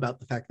hyped up about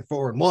the fact that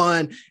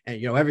 4-1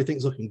 and,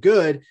 everything's looking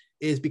good,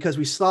 is because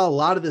we saw a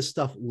lot of this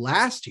stuff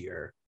last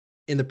year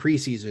in the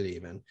preseason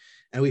even.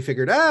 And we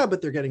figured,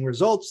 but they're getting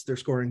results. They're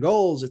scoring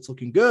goals. It's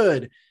looking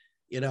good,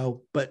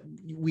 but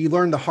we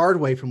learned the hard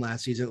way from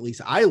last season. At least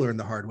I learned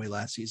the hard way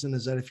last season,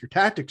 is that if your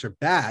tactics are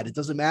bad, it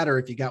doesn't matter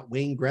if you got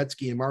Wayne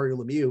Gretzky and Mario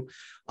Lemieux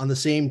on the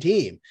same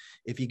team.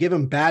 If you give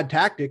them bad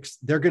tactics,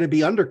 they're going to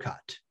be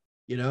undercut.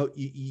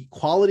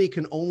 Quality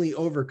can only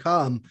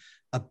overcome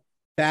a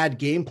bad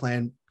game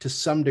plan to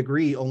some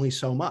degree, only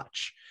so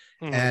much.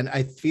 Mm-hmm. And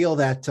I feel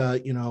that,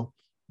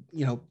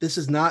 this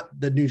is not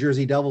the New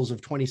Jersey Devils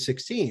of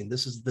 2016.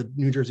 This is the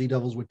New Jersey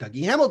Devils with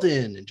Dougie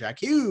Hamilton and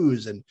Jack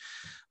Hughes and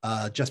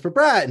Jesper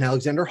Bratt and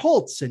Alexander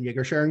Holtz and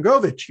Yegor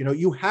Sharangovich.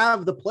 You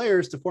have the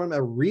players to form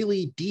a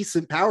really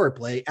decent power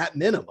play at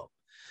minimum.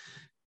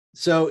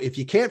 So if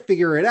you can't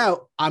figure it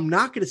out, I'm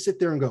not going to sit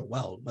there and go,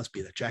 well, it must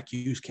be that Jack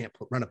Hughes can't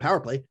run a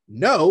power play.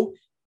 No,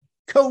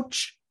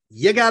 coach,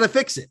 you got to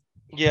fix it.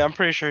 Yeah, I'm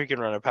pretty sure he can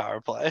run a power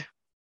play.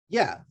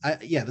 Yeah.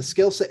 The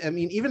skill set. I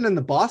mean, even in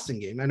the Boston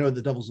game, I know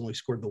the Devils only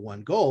scored the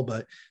 1 goal,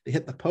 but they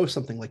hit the post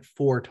something like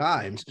 4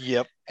 times.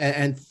 Yep.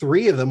 And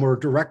 3 of them were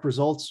direct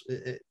results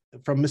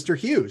from Mr.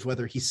 Hughes,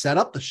 whether he set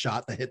up the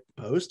shot that hit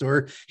the post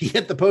or he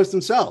hit the post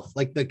himself.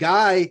 Like, the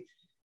guy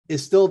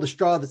is still the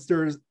straw that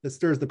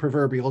stirs the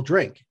proverbial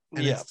drink.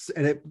 And,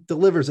 and it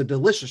delivers a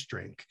delicious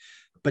drink,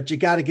 but you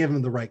got to give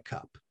him the right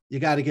cup. You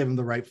got to give him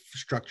the right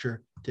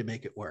structure to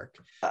make it work.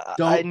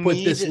 Don't put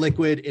this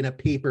liquid in a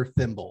paper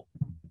thimble.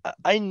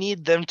 I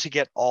need them to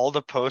get all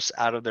the posts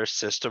out of their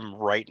system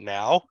right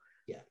now,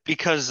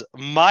 because,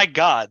 my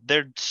God,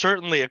 they're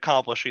certainly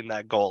accomplishing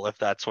that goal if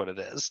that's what it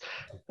is.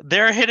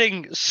 They're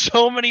hitting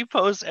so many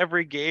posts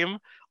every game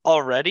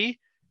already,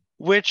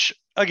 which,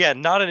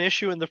 again, not an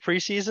issue in the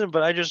preseason,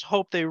 but I just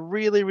hope they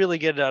really, really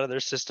get it out of their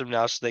system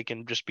now so they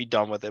can just be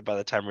done with it by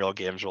the time real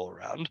games roll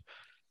around.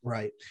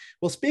 Right.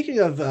 Well, speaking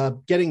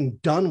of getting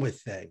done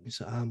with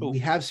things, we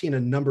have seen a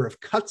number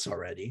of cuts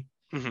already.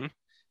 Mm-hmm.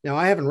 Now,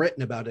 I haven't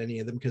written about any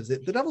of them because the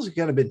Devils have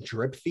kind of been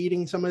drip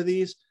feeding some of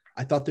these.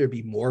 I thought there'd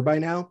be more by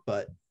now,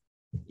 but,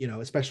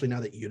 especially now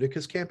that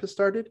Utica's camp has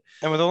started.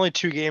 And with only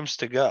 2 games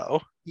to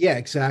go. Yeah,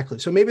 exactly.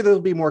 So maybe there'll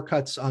be more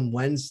cuts on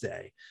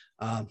Wednesday.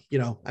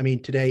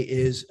 Today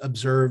is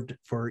observed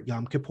for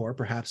Yom Kippur.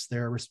 Perhaps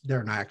they're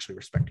not actually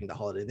respecting the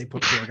holiday. They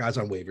put 4 guys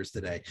on waivers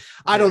today.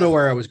 I don't know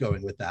where I was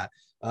going with that.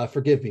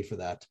 Forgive me for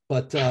that.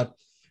 But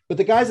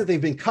the guys that they've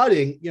been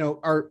cutting,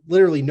 are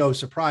literally no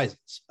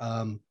surprises.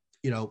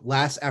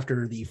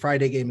 After the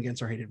Friday game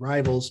against our hated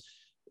rivals,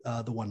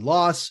 the 1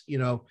 loss,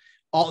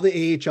 all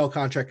the AHL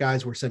contract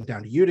guys were sent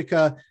down to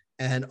Utica,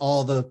 and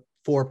all the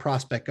 4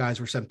 prospect guys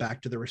were sent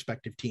back to their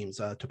respective teams.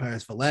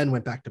 Tobias Valen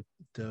went back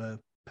to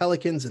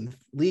Pelicans and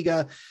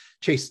Liga.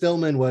 Chase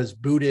Stillman was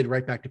booted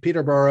right back to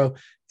Peterborough,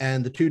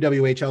 and the 2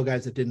 WHL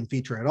guys that didn't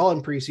feature at all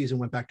in preseason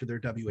went back to their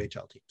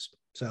WHL teams.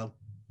 So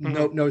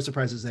no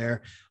surprises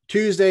there.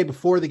 Tuesday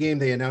before the game,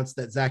 they announced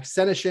that Zach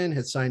Senyshyn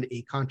has signed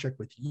a contract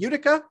with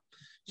Utica.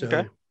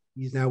 So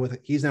he's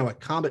now at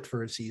Combat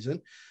for a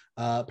season.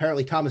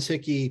 Apparently Thomas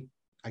Hickey,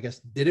 I guess,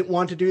 didn't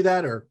want to do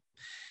that, or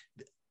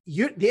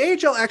the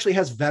AHL actually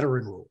has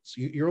veteran rules.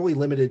 You're only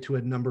limited to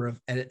a number of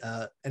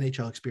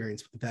NHL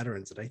experienced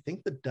veterans, and I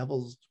think the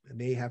Devils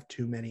may have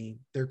too many.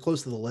 They're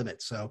close to the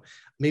limit, so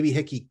maybe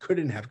Hickey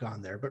couldn't have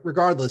gone there. But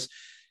regardless,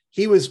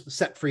 he was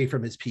set free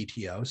from his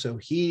PTO, so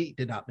he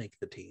did not make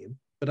the team.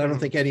 But I don't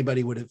think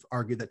anybody would have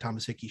argued that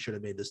Thomas Hickey should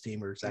have made this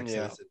team or Zach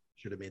Sanson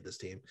should have made this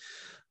team.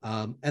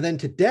 And then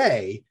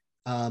today,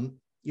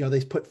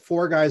 they put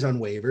 4 guys on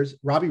waivers.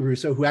 Robbie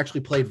Russo, who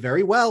actually played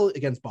very well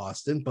against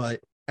Boston,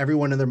 but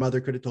everyone and their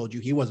mother could have told you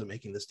he wasn't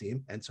making this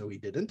team, and so he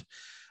didn't.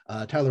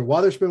 Tyler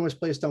Wotherspoon was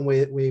placed on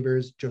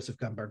waivers. Joseph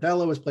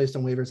Gambardella was placed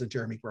on waivers, and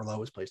Jeremy Groleau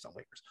was placed on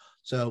waivers.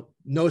 So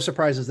no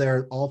surprises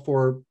there. All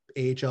 4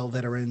 AHL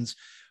veterans,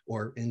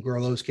 or in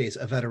Groleau's case,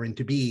 a veteran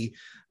to be,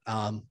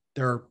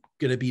 they're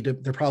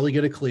probably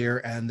going to clear,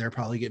 and they're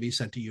probably going to be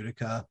sent to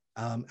Utica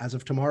as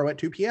of tomorrow at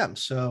 2 p.m.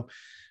 So,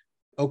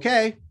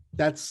 okay,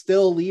 that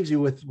still leaves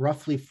you with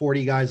roughly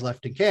 40 guys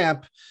left in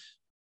camp.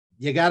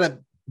 You got to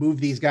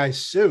move these guys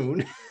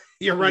soon.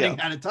 You're running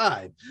out of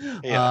time.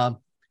 Yeah.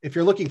 If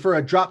you're looking for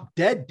a drop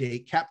dead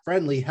date, Cap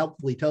Friendly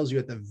helpfully tells you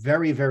at the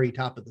very, very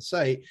top of the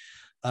site,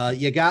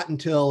 you got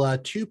until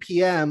 2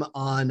 p.m.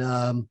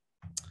 on,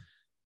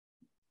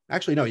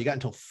 actually, no, you got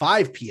until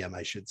 5 p.m.,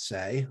 I should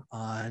say,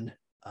 on,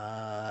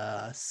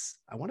 I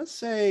want to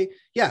say,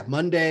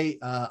 Monday,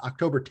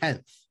 October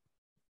 10th.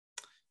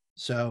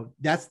 So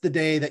that's the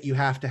day that you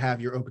have to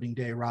have your opening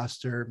day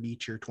roster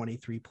meet your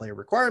 23 player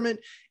requirement,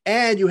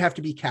 and you have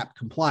to be cap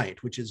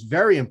compliant, which is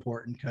very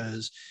important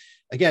because,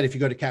 again, if you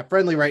go to Cap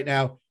Friendly right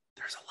now,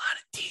 there's a lot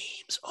of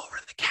teams over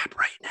the cap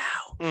right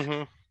now.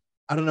 Mm-hmm.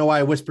 I don't know why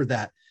I whispered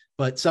that,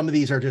 but some of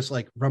these are just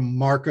like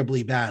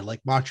remarkably bad. Like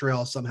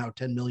Montreal somehow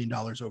 $10 million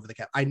over the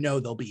cap. I know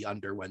they'll be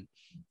under when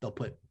they'll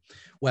put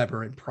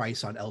Weber and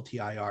Price on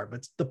LTIR,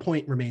 but the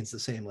point remains the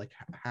same. Like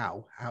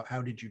how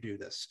did you do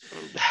this?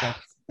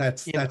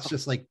 That's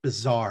just like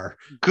bizarre.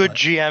 Good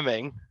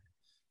GMing.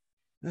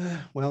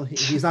 Well,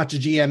 he's not the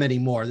GM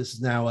anymore. This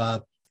is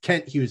now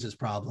Kent Hughes'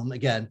 problem.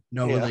 Again,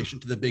 no relation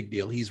to the big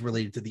deal. He's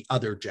related to the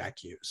other Jack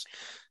Hughes.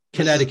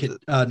 Connecticut.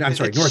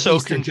 Northeastern so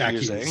Jack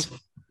Hughes.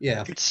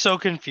 Yeah. It's so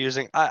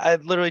confusing. I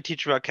literally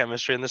teach about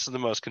chemistry, and this is the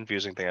most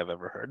confusing thing I've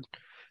ever heard.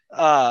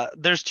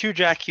 There's 2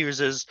 Jack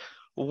Hugheses.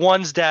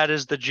 One's dad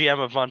is the GM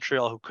of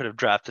Montreal who could have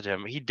drafted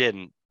him. He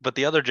didn't. But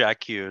the other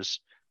Jack Hughes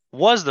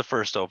was the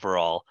first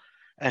overall,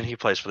 and he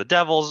plays for the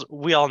Devils.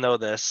 We all know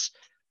this.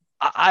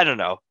 I don't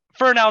know.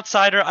 For an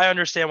outsider, I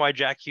understand why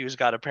Jack Hughes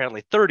got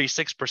apparently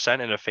 36%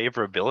 in a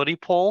favorability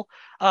poll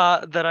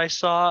that I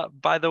saw.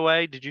 By the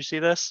way, did you see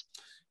this?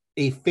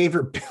 A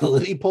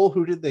favorability poll?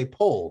 Who did they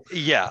poll?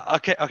 Yeah.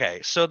 Okay.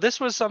 So this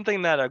was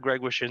something that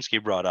Greg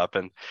Wyshynski brought up,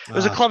 and it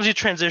was a clumsy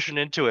transition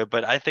into it,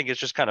 but I think it's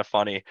just kind of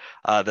funny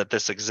that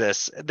this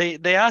exists.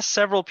 They asked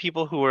several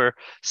people who were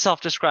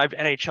self-described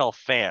NHL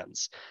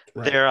fans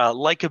their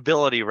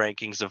likability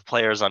rankings of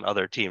players on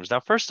other teams. Now,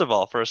 first of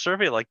all, for a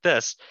survey like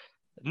this,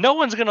 no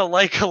one's going to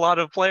like a lot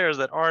of players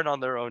that aren't on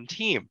their own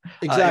team.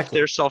 Exactly. If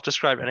they're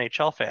self-described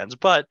NHL fans.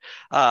 But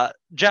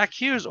Jack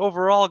Hughes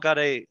overall got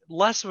a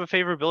less of a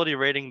favorability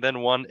rating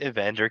than one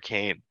Evander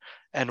Kane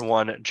and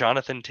one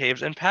Jonathan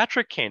Toews and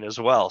Patrick Kane as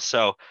well.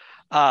 So,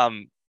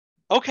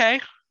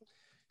 okay.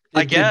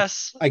 I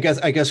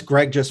guess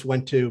Greg just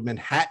went to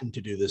Manhattan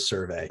to do this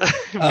survey.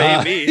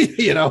 Maybe.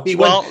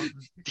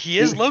 He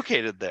is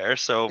located there,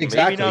 so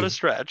maybe not a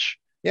stretch.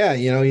 Yeah,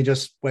 he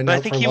just went. But I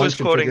think he was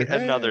quoting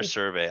another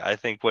survey. I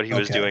think what he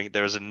was doing,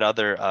 there was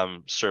another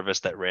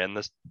service that ran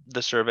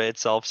the survey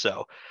itself.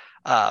 So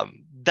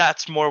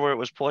that's more where it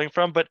was pulling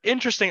from. But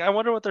interesting. I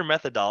wonder what their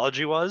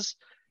methodology was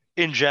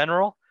in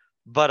general.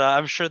 But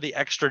I'm sure the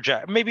extra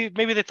Jack, maybe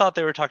they thought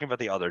they were talking about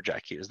the other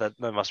Jack Hughes. That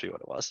must be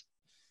what it was.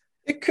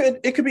 It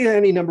could be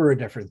any number of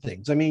different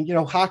things. I mean,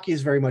 hockey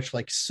is very much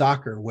like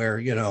soccer,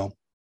 where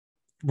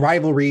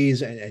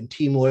rivalries and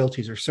team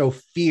loyalties are so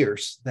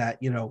fierce that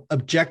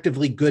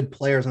objectively good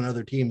players on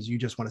other teams you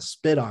just want to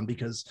spit on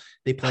because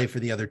they play for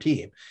the other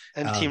team.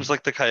 And teams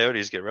like the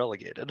Coyotes get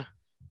relegated.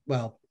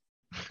 Well,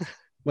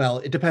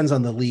 it depends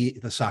on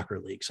the soccer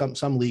league.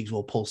 Some leagues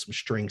will pull some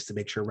strings to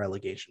make sure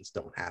relegations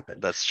don't happen.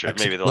 That's true.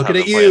 Mexico, maybe they'll have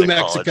to play in a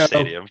Mexico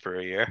stadium for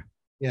a year.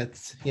 Yeah,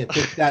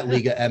 take that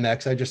Liga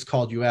MX. I just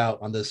called you out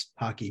on this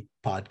hockey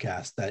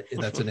podcast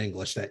that's in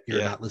English that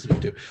you're not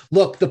listening to.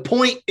 Look, the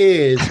point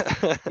is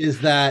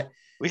that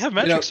we have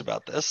metrics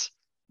about this.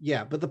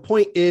 Yeah, but the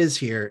point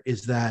is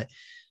that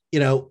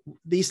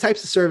these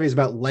types of surveys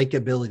about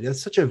likability,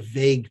 that's such a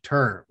vague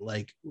term.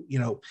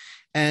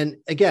 And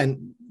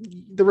again,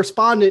 the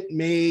respondent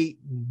may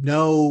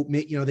know,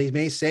 they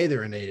may say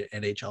they're an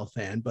NHL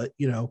fan, but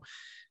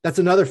that's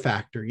another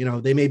factor.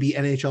 They may be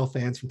NHL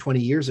fans from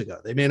 20 years ago.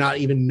 They may not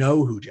even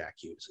know who Jack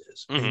Hughes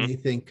is. Mm-hmm. And they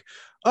think,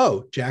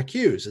 oh, Jack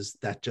Hughes, is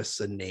that just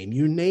a name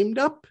you made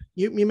up?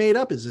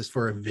 Is this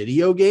for a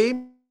video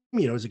game?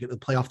 Is it going to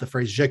play off the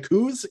phrase Jacques?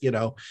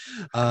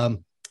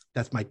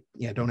 That's my,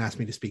 don't ask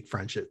me to speak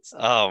French. It's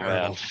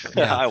man.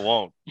 Yeah. I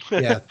won't.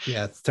 yeah,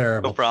 it's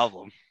terrible. No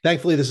problem.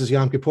 Thankfully, this is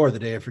Yom Kippur, the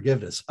day of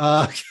forgiveness.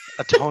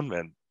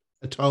 Atonement.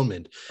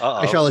 atonement.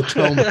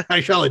 Uh-oh.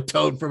 I shall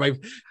atone for my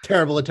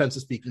terrible attempts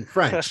of speaking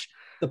French.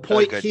 The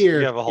point here,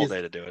 you have a whole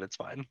day to do it. It's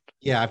fine.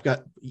 Yeah,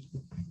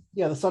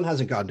 the sun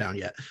hasn't gone down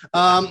yet.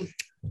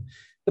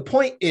 The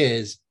point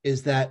is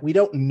that we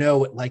don't know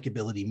what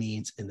likability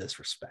means in this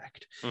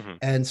respect. Mm-hmm.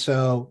 And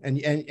so,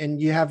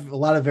 and you have a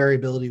lot of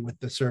variability with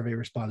the survey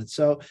respondents.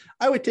 So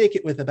I would take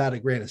it with about a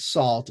grain of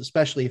salt,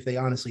 especially if they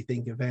honestly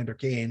think Evander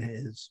Kane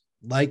is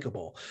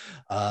likable.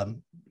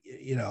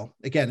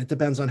 Again, it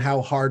depends on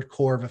how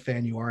hardcore of a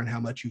fan you are and how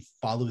much you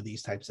follow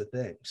these types of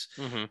things.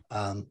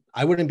 Mm-hmm.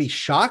 I wouldn't be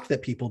shocked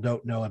that people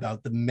don't know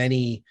about the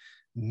many,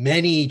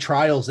 many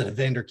trials that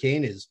Evander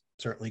Kane is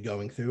certainly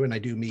going through. And I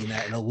do mean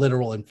that in a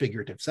literal and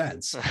figurative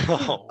sense.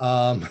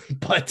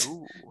 But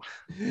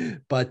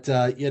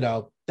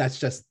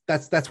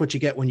that's what you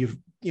get when you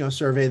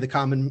survey the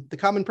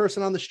common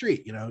person on the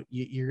street.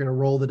 You're going to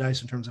roll the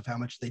dice in terms of how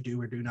much they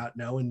do or do not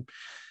know. And,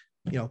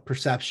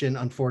 perception,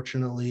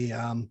 unfortunately,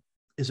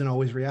 isn't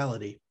always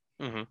reality.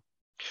 Mm-hmm.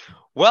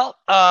 Well,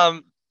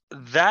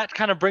 that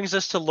kind of brings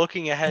us to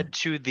looking ahead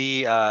to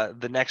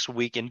the next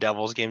week in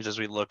Devils games as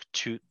we look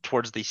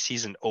towards the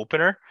season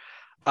opener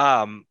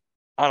on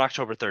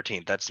October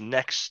 13th. That's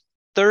next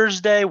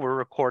Thursday. We're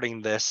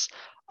recording this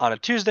on a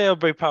Tuesday. It'll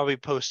be probably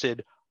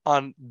posted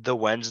on the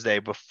Wednesday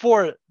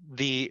before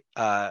the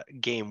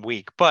game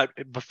week. But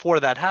before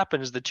that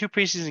happens, the 2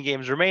 preseason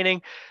games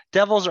remaining,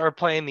 Devils are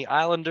playing the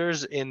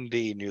Islanders in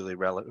the newly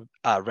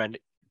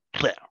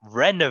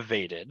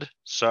renovated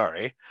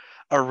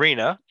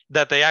arena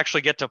that they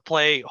actually get to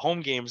play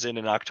home games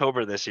in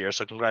October this year.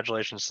 So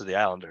congratulations to the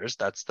Islanders.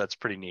 That's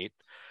pretty neat.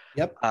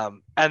 Yep.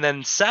 And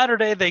then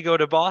Saturday they go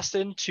to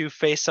Boston to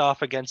face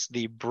off against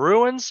the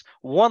Bruins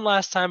one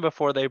last time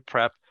before they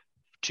prep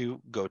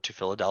to go to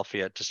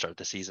Philadelphia to start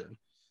the season.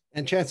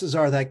 And chances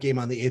are that game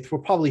on the 8th will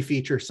probably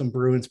feature some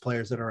Bruins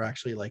players that are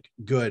actually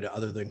good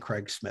other than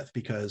Craig Smith,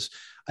 because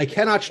I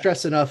cannot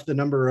stress enough the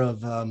number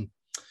of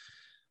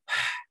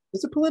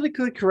is it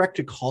politically correct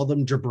to call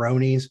them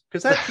jabronis?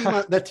 Because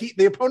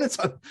the opponents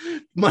on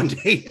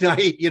Monday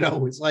night,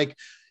 it's like,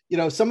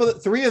 some of the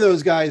 3 of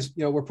those guys,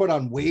 were put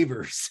on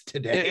waivers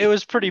today. It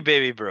was pretty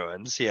baby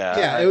Bruins. Yeah.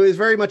 Yeah. It was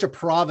very much a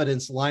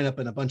Providence lineup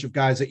and a bunch of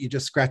guys that you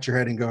just scratch your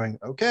head and going,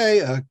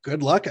 okay,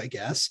 good luck, I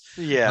guess.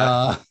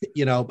 Yeah.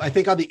 I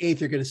think on the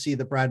 8th, you're going to see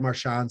the Brad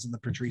Marchands and the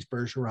Patrice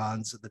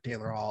Bergerons and the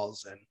Taylor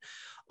Halls and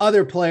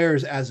other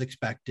players as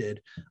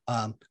expected.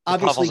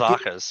 Obviously, Pavel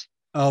Zacha's.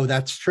 Oh,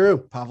 that's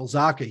true. Pavel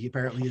Zacha, he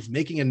apparently is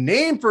making a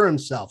name for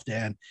himself,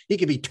 Dan. He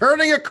could be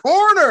turning a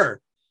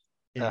corner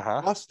in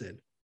Boston.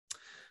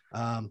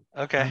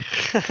 Okay.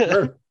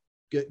 Sure.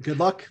 Good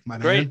luck, my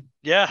man. Great.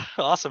 Yeah.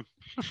 Awesome.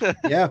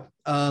 Yeah.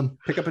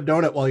 Pick up a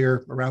donut while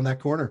you're around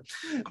that corner.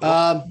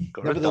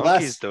 Cool.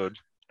 Nevertheless, dude.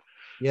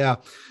 Yeah.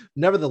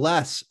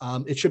 Nevertheless,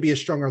 it should be a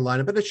stronger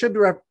lineup, but it should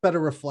better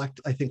reflect,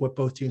 I think, what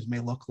both teams may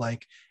look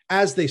like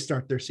as they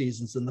start their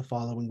seasons in the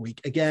following week.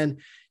 Again,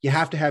 you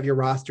have to have your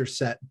roster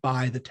set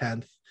by the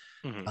 10th.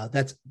 Mm-hmm.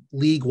 That's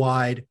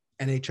league-wide,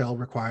 NHL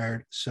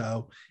required.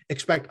 So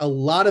expect a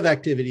lot of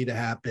activity to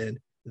happen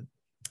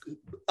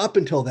up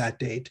until that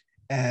date,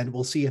 and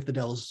we'll see if the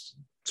Devils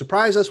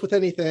surprise us with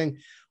anything.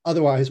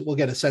 Otherwise, we'll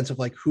get a sense of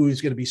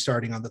who's going to be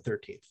starting on the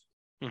 13th.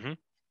 Mm-hmm.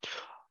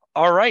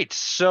 All right.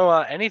 So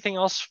anything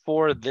else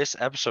for this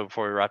episode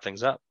before we wrap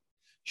things up?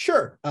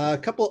 Sure. A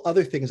couple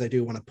other things I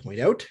do want to point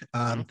out.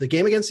 The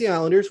game against the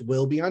Islanders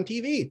will be on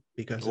TV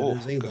because it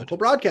is a local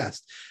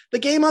broadcast. The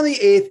game on the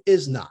 8th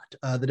is not.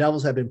 The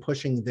Devils have been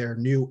pushing their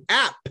new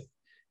app.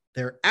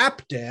 Their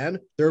app, Dan,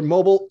 their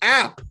mobile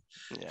app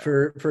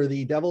for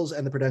the Devils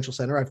and the Prudential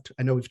Center.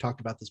 I know we've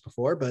talked about this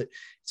before, but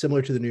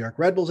similar to the New York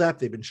Red Bulls app,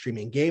 they've been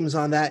streaming games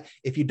on that.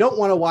 If you don't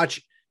want to watch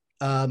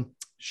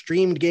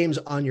streamed games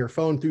on your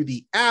phone through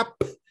the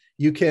app,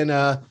 you can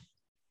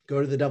go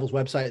to the Devils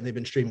website, and they've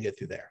been streaming it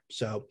through there.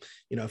 So,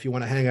 if you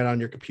want to hang out on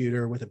your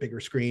computer with a bigger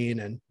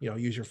screen and,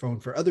 use your phone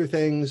for other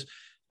things,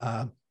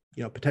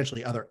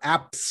 potentially other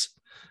apps,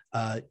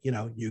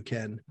 you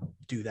can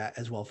do that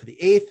as well for the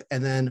 8th.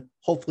 And then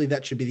hopefully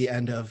that should be the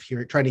end of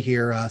trying to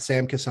hear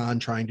Sam Kassan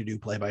trying to do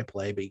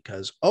play-by-play,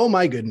 because, oh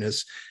my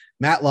goodness,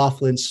 Matt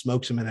Laughlin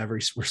smokes him in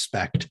every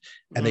respect.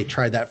 And they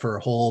tried that for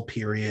a whole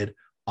period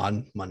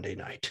on Monday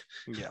night.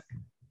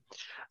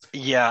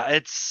 Yeah.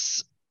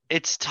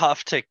 It's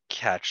tough to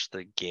catch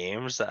the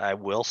games, I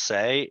will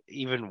say,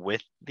 even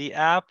with the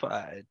app.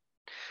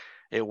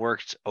 It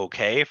worked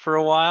okay for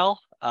a while.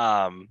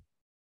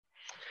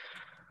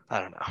 I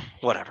don't know,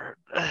 whatever.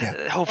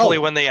 Yeah. Hopefully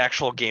when the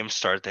actual games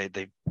start,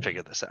 they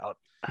figure this out.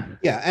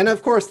 Yeah. And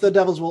of course the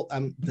Devils will,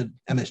 the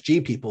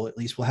MSG people at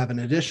least, will have an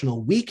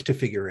additional week to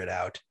figure it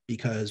out,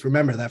 because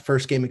remember that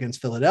first game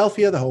against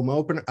Philadelphia,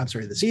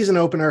 the season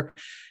opener,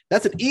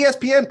 that's an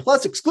ESPN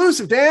Plus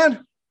exclusive,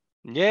 Dan.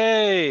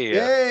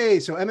 Yay.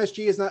 So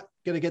MSG is not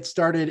going to get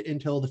started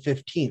until the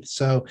 15th.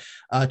 So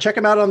check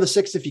them out on the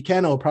 6th if you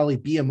can. It'll probably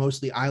be a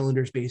mostly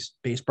Islanders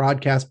based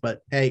broadcast,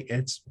 but hey,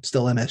 it's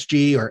still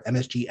MSG or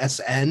MSG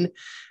SN,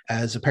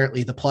 as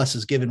apparently the Plus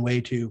is given way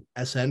to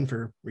SN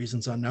for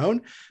reasons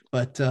unknown.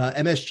 But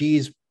MSG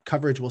is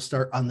coverage will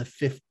start on the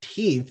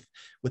 15th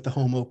with the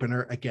home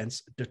opener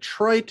against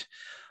Detroit.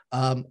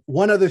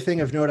 One other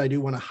thing of note I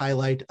do want to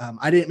highlight,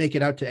 I didn't make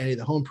it out to any of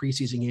the home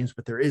preseason games,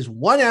 but there is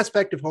one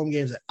aspect of home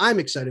games that I'm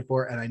excited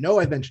for, and I know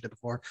I've mentioned it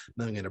before,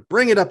 but I'm going to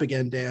bring it up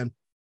again, Dan.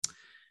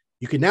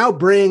 You can now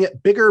bring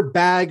bigger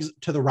bags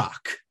to the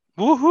Rock.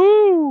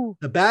 Woohoo!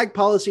 The bag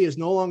policy is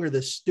no longer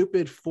the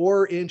stupid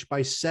 4-inch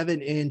by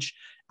 7-inch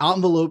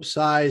envelope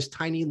size,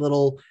 tiny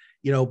little,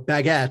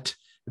 baguette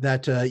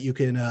that you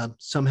can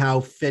somehow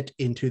fit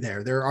into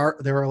there.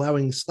 They're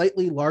allowing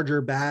slightly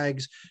larger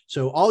bags.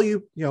 So all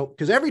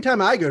because every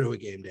time I go to a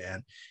game,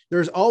 Dan,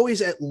 there's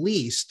always at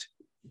least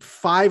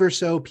 5 or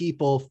so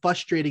people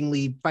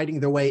frustratingly fighting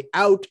their way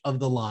out of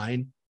the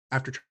line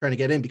after trying to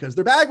get in because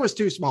their bag was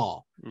too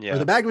small or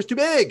the bag was too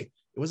big.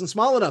 It wasn't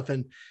small enough.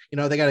 And,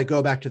 they got to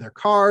go back to their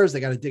cars. They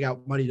got to dig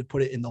out money to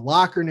put it in the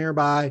locker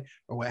nearby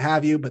or what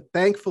have you. But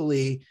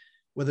thankfully,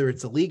 whether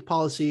it's a league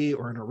policy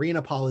or an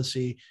arena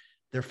policy,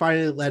 they're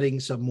finally letting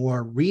some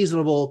more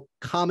reasonable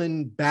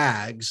common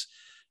bags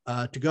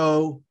to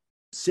go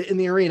sit in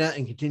the arena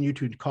and continue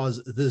to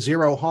cause the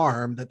zero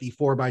harm that the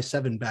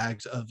 4x7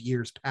 bags of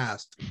years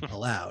past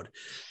allowed.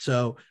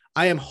 So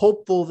I am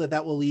hopeful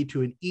that will lead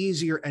to an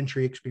easier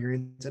entry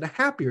experience and a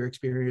happier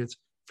experience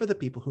for the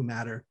people who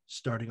matter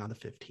starting on the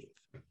 15th.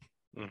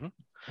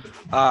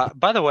 Mm-hmm.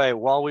 By the way,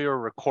 while we were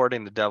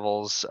recording the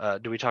Devils,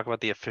 do we talk about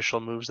the official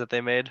moves that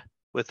they made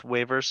with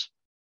waivers?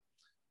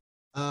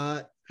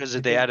 Because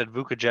they added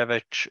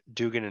Vukojevic,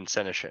 Dugan, and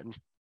Senyshyn.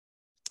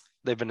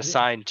 They've been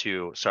assigned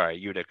to,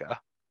 Utica.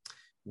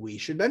 We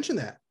should mention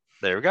that.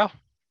 There we go.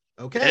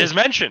 Okay. It is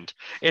mentioned.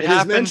 It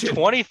happened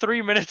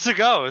 23 minutes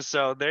ago.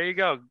 So there you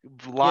go.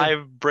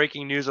 Live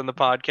breaking news on the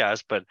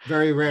podcast. But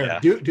very rare.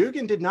 Yeah.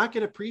 Dugan did not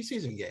get a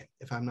preseason game,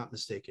 if I'm not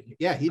mistaken.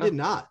 Yeah, he did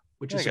not,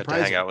 which is surprising. Got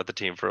to hang out with the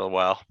team for a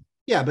while.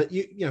 Yeah, but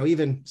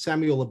even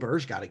Samuel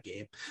LaBerge got a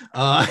game.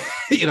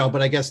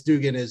 But I guess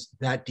Dugan is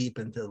that deep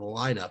into the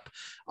lineup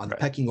on the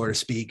pecking order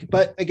speak.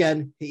 But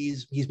again,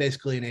 he's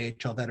basically an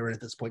AHL veteran at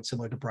this point,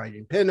 similar to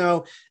Brian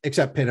Pinto,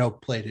 except Pinto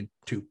played in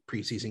 2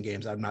 preseason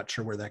games. I'm not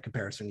sure where that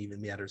comparison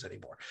even matters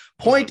anymore.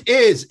 Point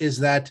is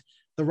that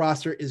the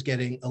roster is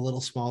getting a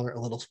little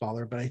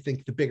smaller, but I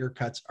think the bigger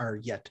cuts are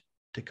yet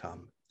to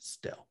come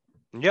still.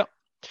 Yep.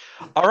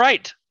 All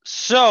right.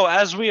 So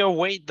as we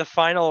await the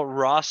final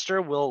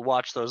roster, we'll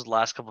watch those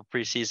last couple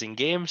preseason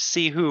games,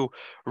 see who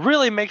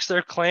really makes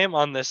their claim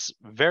on this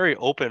very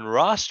open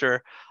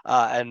roster,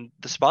 and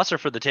the spots are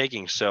for the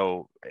taking.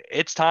 So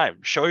it's time.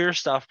 Show your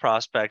stuff,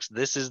 prospects.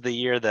 This is the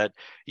year that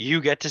you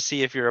get to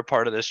see if you're a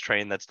part of this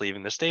train that's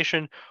leaving the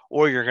station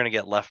or you're going to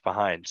get left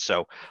behind.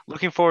 So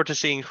looking forward to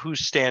seeing who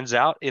stands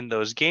out in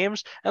those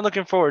games and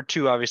looking forward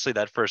to obviously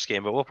that first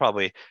game, but we'll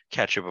probably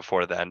catch you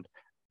before then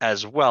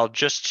as well,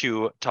 just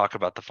to talk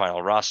about the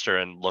final roster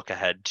and look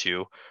ahead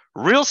to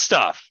real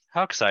stuff.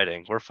 How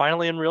exciting. We're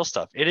finally in real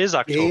stuff. It is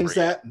October. Games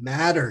that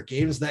matter,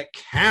 games that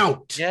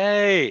count.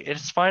 Yay.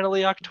 It's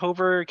finally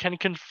October. Can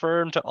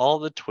confirm to all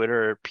the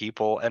Twitter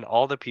people and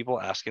all the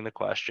people asking the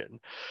question.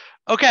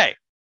 Okay.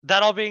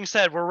 That all being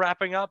said, we're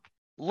wrapping up.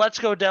 Let's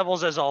go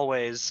Devils as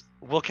always.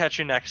 We'll catch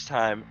you next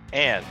time.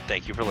 And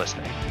thank you for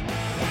listening.